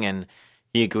meeting, and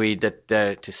he agreed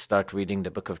that to start reading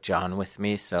the Book of John with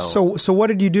me. So what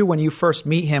did you do when you first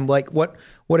meet him? Like, what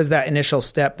is that initial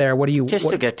step there?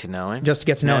 To get to know him. Just to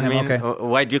get to know him. Okay.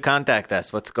 Why'd you contact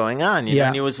us? What's going on?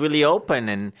 And he was really open,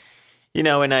 and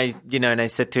and I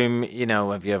said to him,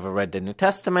 have you ever read the New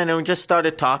Testament? And we just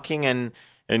started talking and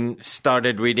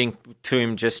started reading to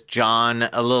him just John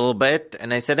a little bit.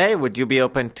 And I said, hey, would you be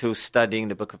open to studying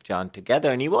the Book of John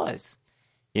together? And he was,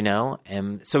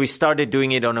 so we started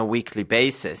doing it on a weekly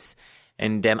basis.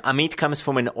 And Amit comes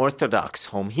from an Orthodox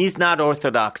home. He's not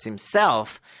Orthodox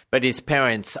himself, but his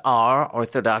parents are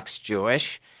Orthodox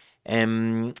Jewish.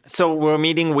 So we're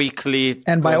meeting weekly.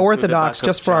 And by Orthodox,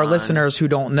 just for our listeners who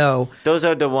don't know, those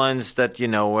are the ones that,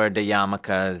 wear the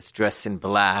yarmulkes, dress in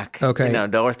black. Okay.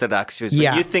 The Orthodox Jews.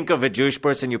 When you think of a Jewish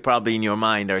person, you probably in your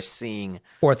mind are seeing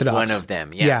Orthodox. One of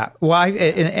them. Yeah. Well,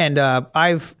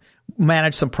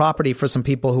 managed some property for some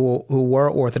people who were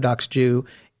Orthodox Jew,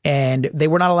 and they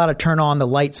were not allowed to turn on the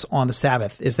lights on the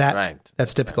Sabbath. Is that right?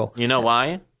 That's typical. You know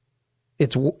why?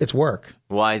 It's work.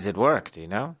 Why is it work? Do you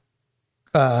know?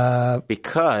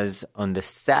 Because on the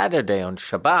Saturday, on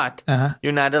Shabbat,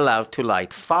 you're not allowed to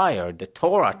light fire. The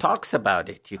Torah talks about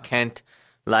it. You can't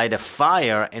light a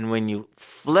fire, and when you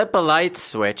flip a light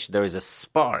switch, there is a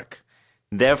spark.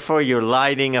 Therefore, you're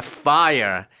lighting a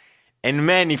fire. And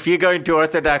man, if you go into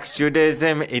Orthodox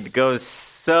Judaism, it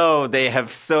goes they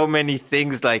have so many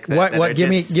things like that. What? Give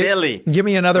me silly. Give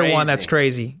me another one that's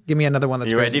crazy. Give me another one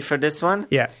that's crazy. You ready for this one?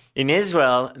 Yeah. In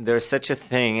Israel, there's such a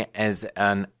thing as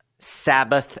an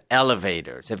Sabbath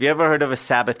elevators. Have you ever heard of a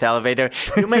Sabbath elevator?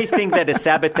 You may think that a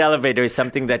Sabbath elevator is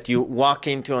something that you walk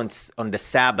into on the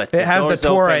Sabbath. It has the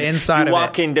Torah open, inside of it. You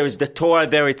walk in, there's the Torah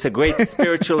there. It's a great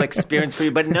spiritual experience for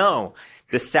you. But no,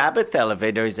 the Sabbath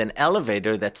elevator is an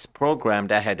elevator that's programmed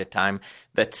ahead of time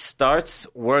that starts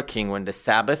working when the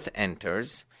Sabbath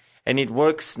enters, and it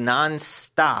works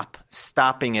non-stop,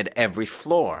 stopping at every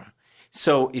floor.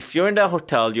 So if you're in the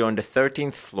hotel, you're on the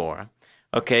 13th floor,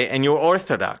 okay, and you're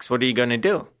Orthodox, what are you going to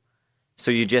do? So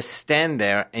you just stand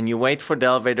there and you wait for the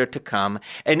elevator to come.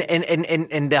 And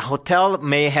the hotel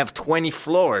may have 20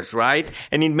 floors, right?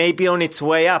 And it may be on its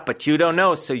way up, but you don't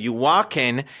know. So you walk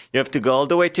in, you have to go all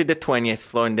the way to the 20th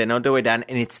floor and then all the way down,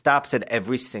 and it stops at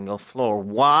every single floor.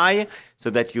 Why? So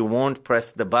that you won't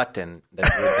press the button that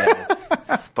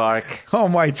would spark. Oh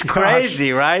my It's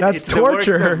crazy, right? That's it's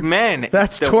torture. The works of men.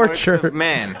 That's it's torture. The works of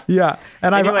men. Yeah.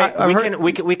 And anyway, I've heard...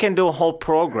 we can do a whole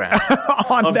program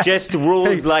of that. Just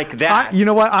rules like that. You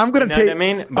know what? I'm going to take. What I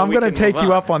mean? I'm going to take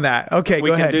you up on that. Okay, we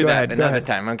go ahead. We can do go that ahead, another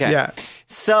time. Okay. Yeah.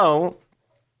 So,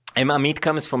 Amit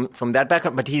comes from that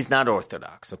background, but he's not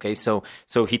Orthodox. Okay. So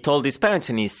he told his parents,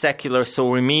 and he's secular. So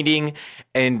we're meeting,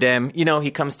 and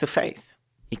he comes to faith.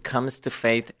 He comes to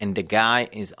faith, and the guy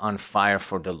is on fire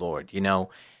for the Lord.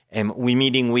 We're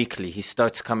meeting weekly. He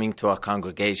starts coming to our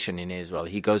congregation in Israel.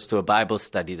 He goes to a Bible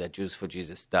study that Jews for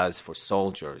Jesus does for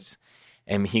soldiers.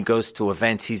 He goes to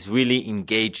events. He's really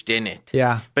engaged in it.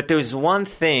 Yeah. But there's one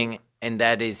thing, and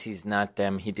that is he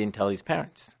didn't tell his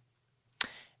parents.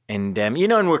 And,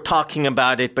 and we're talking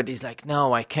about it, but he's like,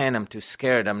 no, I can't. I'm too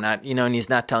scared. I'm not, and he's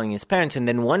not telling his parents. And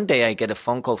then one day I get a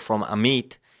phone call from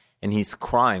Amit, and he's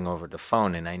crying over the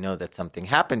phone, and I know that something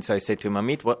happened. So I say to him,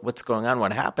 Amit, what's going on?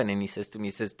 What happened? And he says to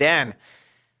me, Dan,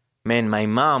 man, my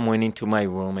mom went into my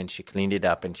room, and she cleaned it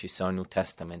up, and she saw New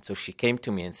Testament. So she came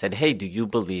to me and said, hey, do you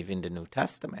believe in the New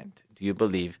Testament? Do you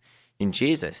believe in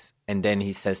Jesus? And then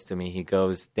he says to me, he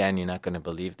goes, Dan, you're not going to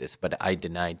believe this, but I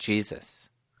denied Jesus.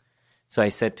 So I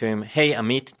said to him, hey,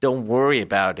 Amit, don't worry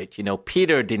about it.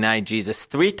 Peter denied Jesus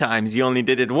 3 times. You only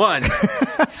did it once.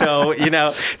 So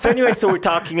anyway, so we're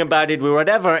talking about it,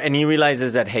 whatever. And he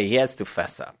realizes that, hey, he has to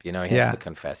fess up. He has to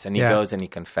confess. And he goes and he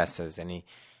confesses and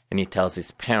he tells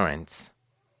his parents.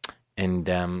 And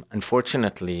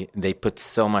unfortunately, they put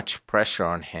so much pressure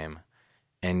on him.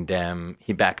 And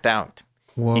he backed out.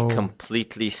 Whoa. He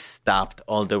completely stopped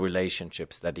all the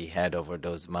relationships that he had over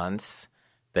those months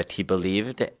that he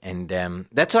believed. And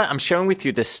that's why I'm sharing with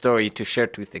you this story to share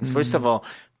 2 things. Mm-hmm. First of all,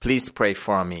 please pray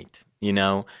for Amit.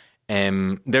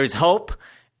 There's hope,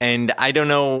 and I don't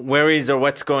know where he is or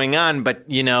what's going on, but,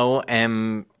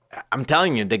 I'm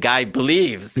telling you, the guy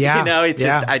believes. Yeah. It's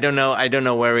just, I don't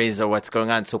know where he is or what's going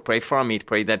on. So pray for Amit.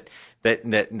 Pray that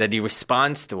he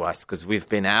responds to us, because we've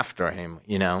been after him,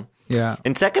 Yeah.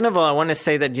 And second of all, I want to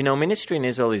say that, ministry in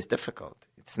Israel is difficult.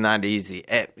 It's not easy.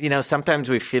 Sometimes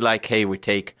we feel like, hey, we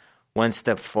take 1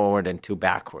 step forward and 2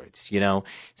 backwards,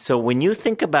 So when you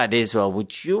think about Israel,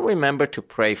 would you remember to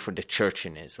pray for the church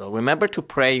in Israel? Remember to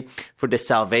pray for the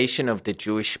salvation of the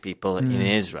Jewish people in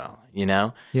Israel,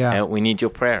 Yeah. We need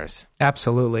your prayers.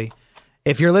 Absolutely.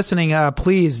 If you're listening,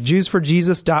 please,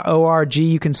 JewsForJesus.org.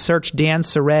 You can search Dan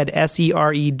Sered,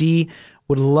 S-E-R-E-D.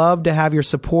 Would love to have your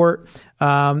support.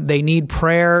 They need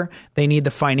prayer. They need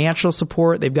the financial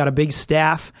support. They've got a big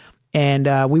staff, and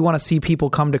we want to see people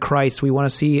come to Christ. We want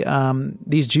to see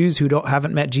these Jews who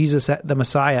haven't met Jesus, the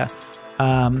Messiah,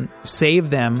 save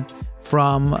them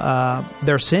from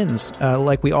their sins,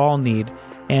 like we all need.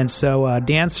 And so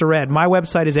Dan Sered, my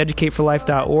website is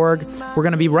educateforlife.org. We're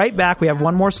going to be right back. We have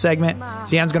one more segment.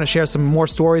 Dan's going to share some more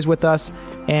stories with us.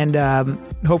 And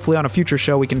hopefully on a future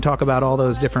show, we can talk about all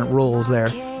those different rules there.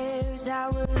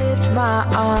 Lift my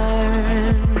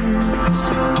arms.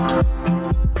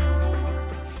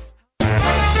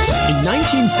 In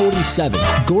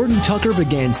 1947, Gordon Tucker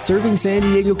began serving San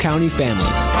Diego County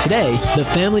families. Today, the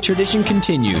family tradition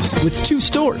continues with 2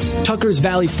 stores, Tucker's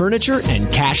Valley Furniture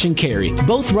and Cash and Carry,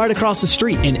 both right across the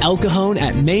street in El Cajon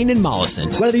at Main and Mollison.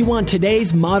 Whether you want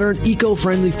today's modern,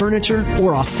 eco-friendly furniture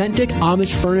or authentic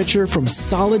Amish furniture from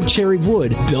solid cherry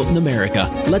wood built in America,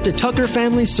 let the Tucker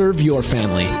family serve your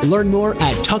family. Learn more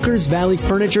at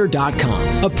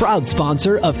tuckersvalleyfurniture.com, a proud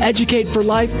sponsor of Educate for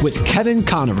Life with Kevin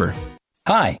Conover.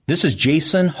 Hi, this is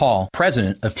Jason Hall,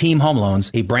 president of Team Home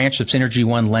Loans, a branch of Synergy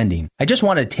One Lending. I just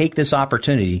want to take this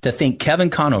opportunity to thank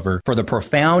Kevin Conover for the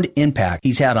profound impact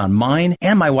he's had on mine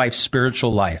and my wife's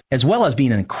spiritual life, as well as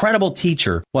being an incredible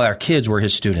teacher while our kids were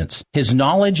his students. His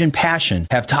knowledge and passion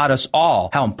have taught us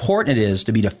all how important it is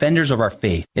to be defenders of our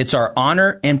faith. It's our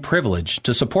honor and privilege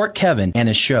to support Kevin and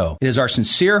his show. It is our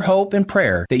sincere hope and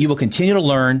prayer that you will continue to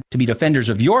learn to be defenders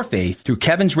of your faith through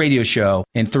Kevin's radio show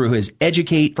and through his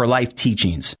Educate for Life teachings.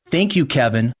 Thank you,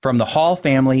 Kevin, from the Hall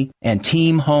family and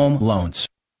Team Home Loans.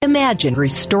 Imagine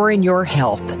restoring your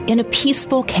health in a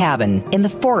peaceful cabin in the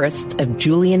forests of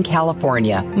Julian,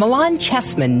 California. Milan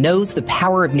Chessman knows the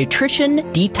power of nutrition,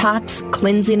 detox,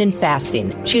 cleansing, and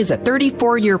fasting. She is a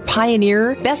 34-year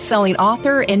pioneer, best-selling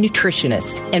author, and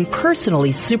nutritionist, and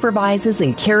personally supervises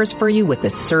and cares for you with a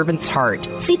servant's heart.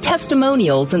 See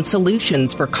testimonials and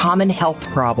solutions for common health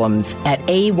problems at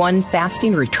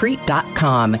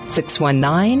A1fastingretreat.com,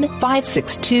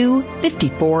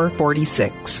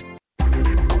 619-562-5446.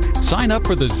 Sign up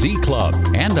for the Z Club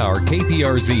and our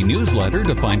KPRZ newsletter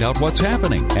to find out what's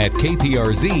happening at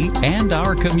KPRZ and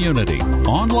our community.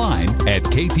 Online at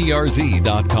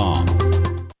kprz.com.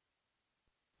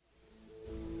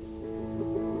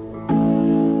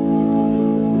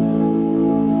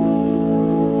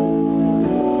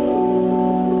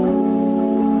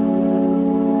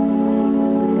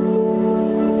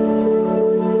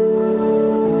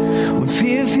 When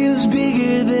fear feels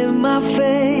bigger than my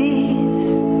faith,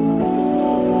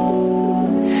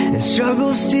 and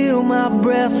struggle steal my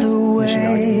breath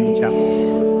away,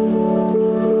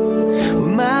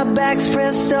 when my back's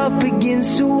pressed up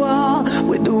against the wall,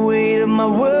 with the weight of my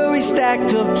worry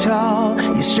stacked up tall,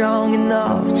 you're strong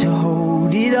enough to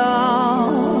hold it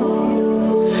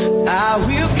all. I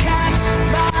will cast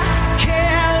my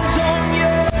cares on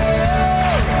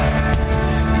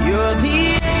you. You're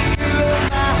the anchor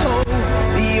of my hope,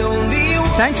 the only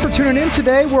one. Thanks for tuning in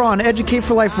today. We're on Educate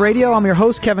for Life Radio. I'm your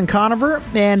host, Kevin Conover,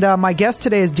 and my guest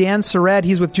today is Dan Surratt.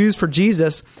 He's with Jews for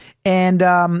Jesus, and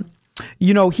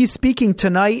he's speaking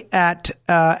tonight at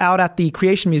out at the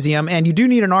Creation Museum, and you do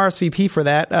need an RSVP for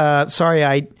that. Sorry,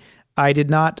 I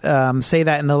did not say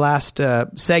that in the last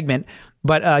segment,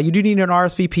 but you do need an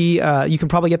RSVP. You can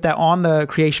probably get that on the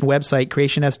Creation website,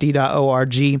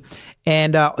 creationsd.org.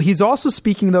 And he's also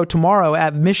speaking, though, tomorrow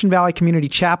at Mission Valley Community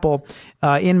Chapel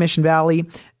in Mission Valley,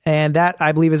 and that,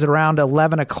 I believe, is at around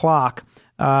 11 o'clock.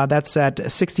 That's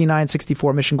at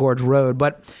 6964 Mission Gorge Road.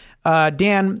 But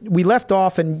Dan, we left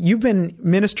off, and you've been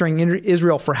ministering in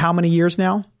Israel for how many years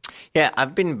now? Yeah,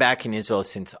 I've been back in Israel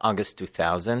since August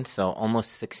 2000, so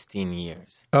almost 16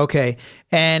 years. Okay.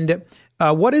 And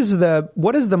what is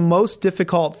the most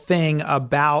difficult thing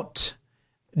about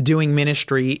doing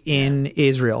ministry in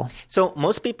Israel? So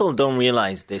most people don't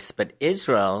realize this, but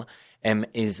Israel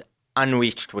is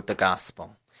unreached with the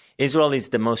gospel. Israel is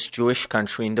the most Jewish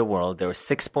country in the world. There are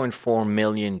 6.4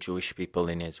 million Jewish people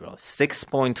in Israel.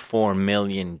 6.4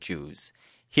 million Jews.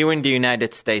 Here in the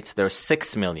United States, there are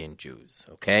 6 million Jews,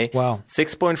 okay? Wow.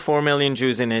 6.4 million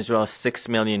Jews in Israel, 6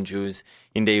 million Jews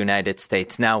in the United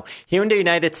States. Now, here in the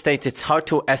United States, it's hard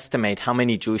to estimate how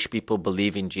many Jewish people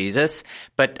believe in Jesus,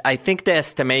 but I think the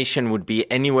estimation would be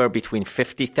anywhere between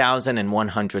 50,000 and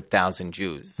 100,000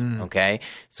 Jews, okay?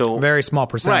 So very small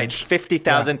percentage. Right,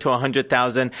 50,000 to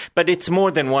 100,000, but it's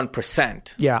more than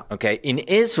 1%. Yeah. Okay, in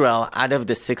Israel, out of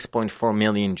the 6.4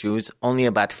 million Jews, only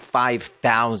about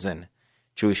 5,000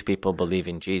 Jewish people believe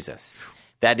in Jesus.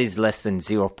 That is less than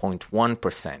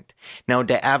 0.1%. Now,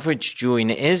 the average Jew in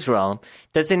Israel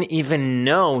doesn't even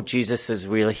know Jesus'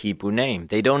 real Hebrew name.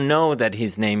 They don't know that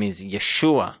his name is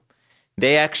Yeshua.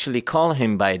 They actually call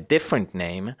him by a different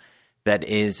name that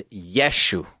is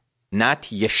Yeshu. Not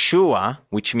Yeshua,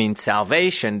 which means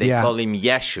salvation. They call him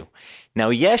Yeshu.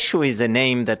 Now, Yeshu is a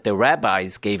name that the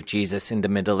rabbis gave Jesus in the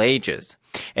Middle Ages.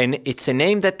 And it's a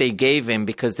name that they gave him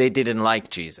because they didn't like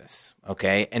Jesus,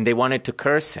 okay? And they wanted to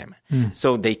curse him.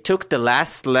 So they took the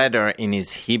last letter in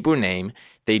his Hebrew name,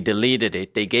 they deleted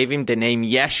it, they gave him the name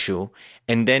Yeshu,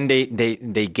 and then they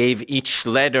gave each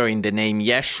letter in the name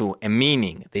Yeshu a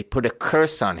meaning. They put a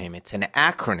curse on him. It's an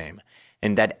acronym.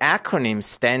 And that acronym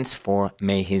stands for,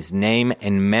 may his name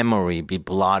and memory be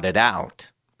blotted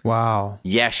out. Wow.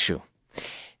 Yeshu.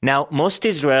 Now, most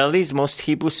Israelis, most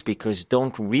Hebrew speakers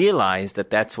don't realize that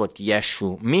that's what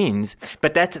Yeshu means,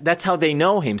 but that's how they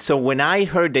know him. So when I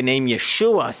heard the name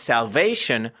Yeshua,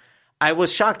 salvation, I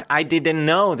was shocked. I didn't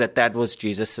know that that was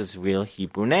Jesus' real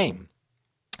Hebrew name.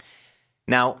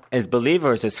 Now, as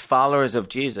believers, as followers of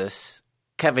Jesus,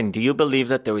 Kevin, do you believe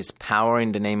that there is power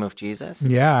in the name of Jesus?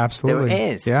 Yeah, absolutely. There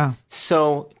is. Yeah.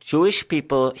 So Jewish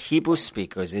people, Hebrew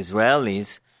speakers,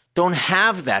 Israelis, don't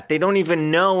have that. They don't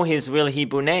even know his real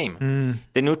Hebrew name.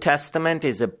 The New Testament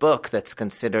is a book that's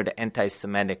considered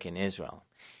anti-Semitic in Israel.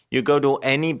 You go to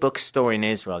any bookstore in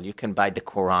Israel, you can buy the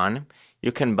Quran,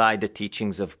 you can buy the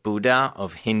teachings of Buddha,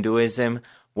 of Hinduism,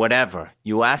 whatever.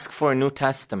 You ask for a New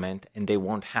Testament and they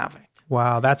won't have it.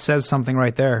 Wow, that says something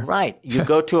right there. Right. You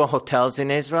go to hotels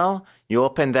in Israel, you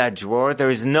open that drawer, there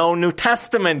is no New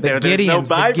Testament there. There's no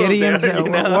Bible there. You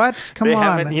know? What? Come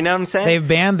on. You know what I'm saying? They've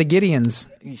banned the Gideons.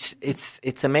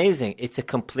 It's amazing. It's a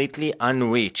completely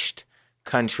unreached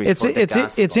country for the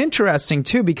gospel. It's interesting,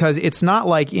 too, because it's not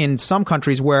like in some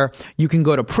countries where you can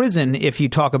go to prison if you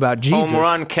talk about Jesus. Home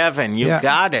run, Kevin. You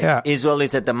got it. Yeah. Israel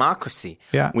is a democracy.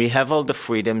 Yeah. We have all the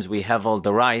freedoms. We have all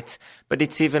the rights. But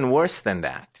it's even worse than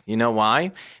that. You know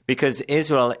why? Because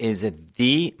Israel is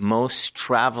the most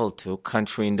traveled to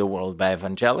country in the world by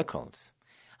evangelicals.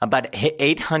 About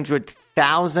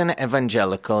 800,000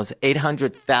 evangelicals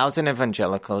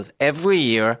every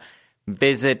year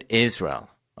visit Israel.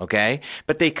 Okay?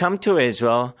 But they come to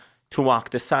Israel to walk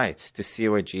the sites, to see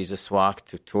where Jesus walked,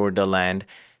 to tour the land.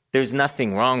 There's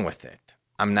nothing wrong with it.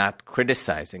 I'm not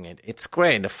criticizing it. It's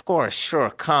great. Of course, sure,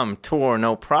 come, tour,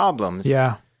 no problems.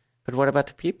 Yeah. But what about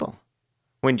the people?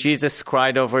 When Jesus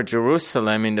cried over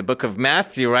Jerusalem in the book of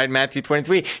Matthew, right? Matthew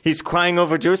 23, he's crying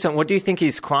over Jerusalem. What do you think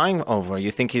he's crying over? You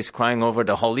think he's crying over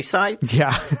the holy sites?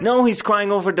 Yeah. No, he's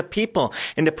crying over the people.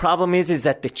 And the problem is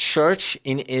that the church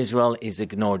in Israel is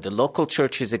ignored. The local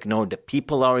church is ignored. The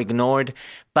people are ignored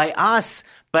by us,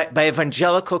 by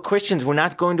evangelical Christians. We're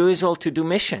not going to Israel to do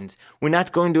missions. We're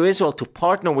not going to Israel to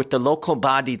partner with the local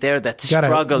body there that's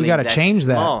struggling. You got to change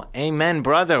that. Amen,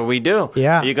 brother. We do.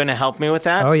 Yeah. Are you going to help me with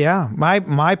that? Oh, yeah.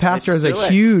 My pastor is a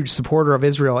huge supporter of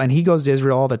Israel, and he goes to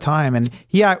Israel all the time. And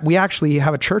we actually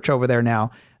have a church over there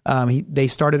now. They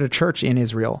started a church in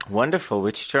Israel. Wonderful.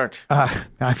 Which church?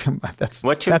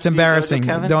 That's embarrassing.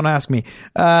 Don't ask me.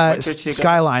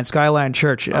 Skyline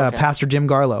Church. Okay. Pastor Jim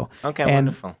Garlow. Okay, and,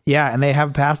 wonderful. Yeah, and they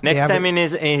have passed. Next time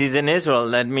he's in Israel,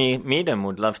 let me meet him.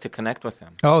 Would love to connect with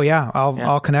him. Oh yeah,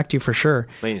 I'll connect you for sure.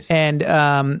 Please. And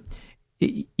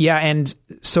yeah, and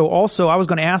so also I was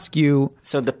going to ask you.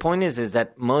 So the point is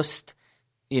that most.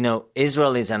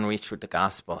 Israel is unreached with the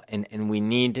gospel, and we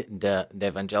need the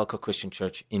evangelical Christian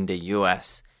church in the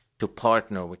U.S. to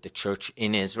partner with the church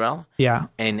in Israel,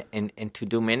 and to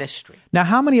do ministry. Now,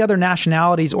 how many other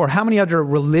nationalities or how many other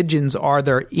religions are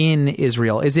there in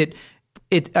Israel? Is it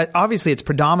obviously it's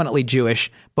predominantly Jewish,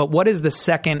 but what is the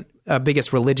second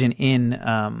biggest religion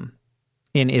in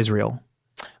Israel?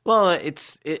 Well,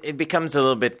 it becomes a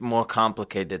little bit more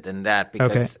complicated than that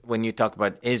because when you talk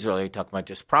about Israel, are you talking about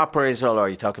just proper Israel, or are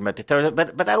you talking about the terrorism?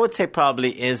 But I would say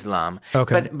probably Islam.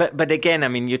 Okay. But again, I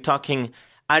mean, you're talking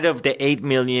out of the 8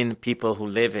 million people who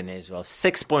live in Israel,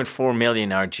 6.4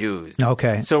 million are Jews.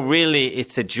 Okay. So really,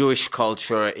 it's a Jewish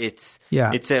culture. It's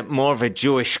a more of a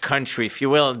Jewish country, if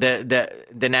you will.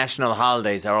 The national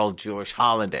holidays are all Jewish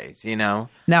holidays. Now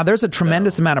there's a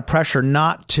tremendous amount of pressure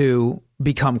not to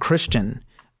become Christian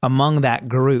among that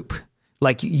group,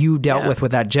 like you dealt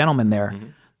with that gentleman there. Mm-hmm.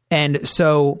 And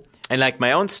so... And like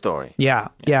my own story. Yeah.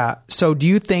 So do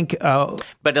you think...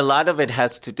 but a lot of it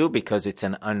has to do because it's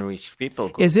an unreached people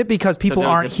group. Is it because people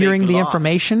aren't hearing the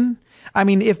information? I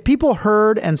mean, if people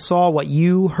heard and saw what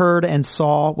you heard and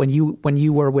saw when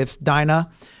you were with Dinah,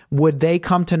 would they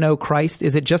come to know Christ?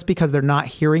 Is it just because they're not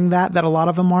hearing that a lot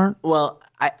of them aren't? Well,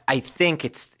 I think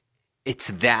it's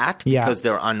that because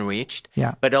they're unreached,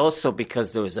 but also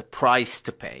because there is a price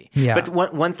to pay. Yeah. But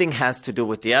one thing has to do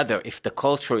with the other. If the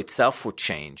culture itself would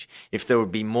change, if there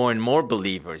would be more and more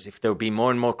believers, if there would be more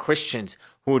and more Christians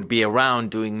who would be around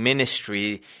doing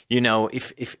ministry,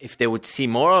 if they would see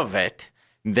more of it,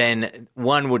 then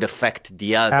one would affect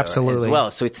the other as well.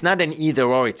 So it's not an either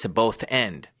or, it's a both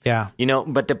end. Yeah.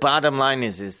 But the bottom line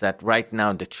is that right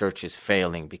now the church is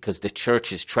failing because the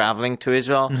church is traveling to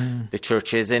Israel. Mm-hmm. The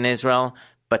church is in Israel,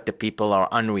 but the people are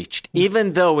unreached.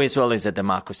 Even though Israel is a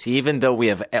democracy, even though we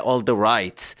have all the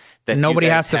rights that nobody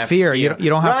has to fear. You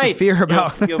don't have to fear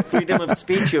about your freedom of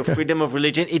speech, your freedom of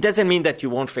religion. It doesn't mean that you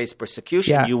won't face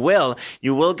persecution. Yeah. You will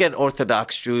get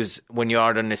Orthodox Jews when you're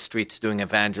out on the streets doing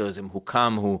evangelism who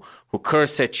come, who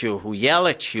curse at you, who yell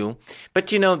at you. But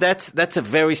that's a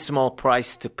very small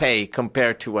price to pay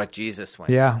compared to what Jesus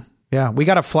went. Yeah, we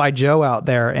got to fly Joe out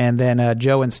there, and then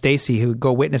Joe and Stacy, who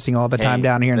go witnessing all the time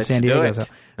down here in San Diego.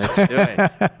 Let's do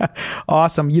it.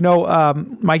 Awesome.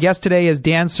 My guest today is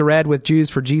Dan Sered with Jews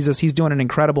for Jesus. He's doing an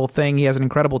incredible thing. He has an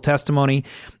incredible testimony.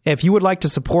 If you would like to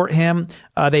support him,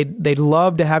 they'd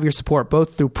love to have your support,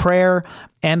 both through prayer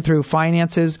and through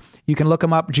finances. You can look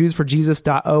him up,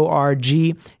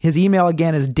 jewsforjesus.org. His email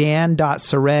again is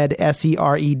dan.sered,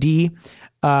 S-E-R-E-D,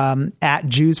 at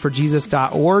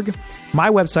jewsforjesus.org. My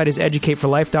website is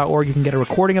educateforlife.org. You can get a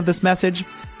recording of this message.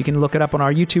 You can look it up on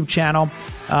our YouTube channel.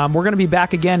 We're going to be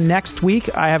back again next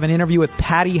week. I have an interview with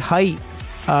Patty Height,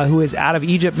 who is out of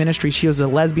Egypt ministry. She was a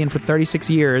lesbian for 36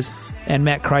 years and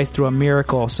met Christ through a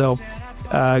miracle. So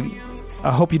I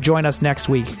hope you join us next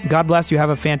week. God bless you. Have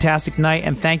a fantastic night.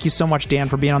 And thank you so much, Dan,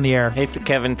 for being on the air. Hey,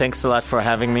 Kevin, thanks a lot for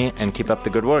having me, and keep up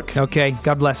the good work. Okay.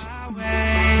 God bless.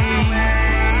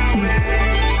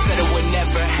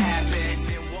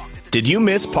 Did you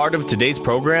miss part of today's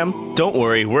program? Don't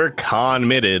worry, we're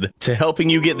committed to helping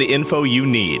you get the info you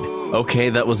need. Okay,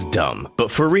 that was dumb. But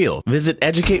for real, visit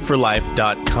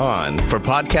educateforlife.com for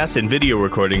podcast and video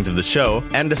recordings of the show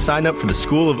and to sign up for the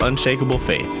School of Unshakable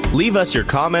Faith. Leave us your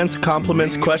comments,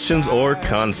 compliments, questions, or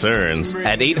concerns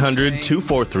at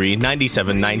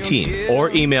 800-243-9719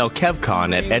 or email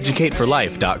kevcon at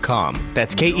educateforlife.com.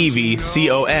 That's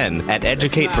KEVCON at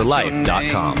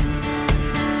educateforlife.com.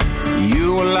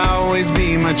 You will always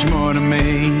be much more to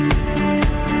me.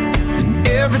 And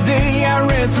every day I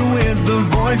wrestle with the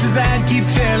voices that keep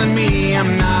telling me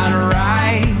I'm not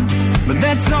right. But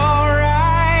that's all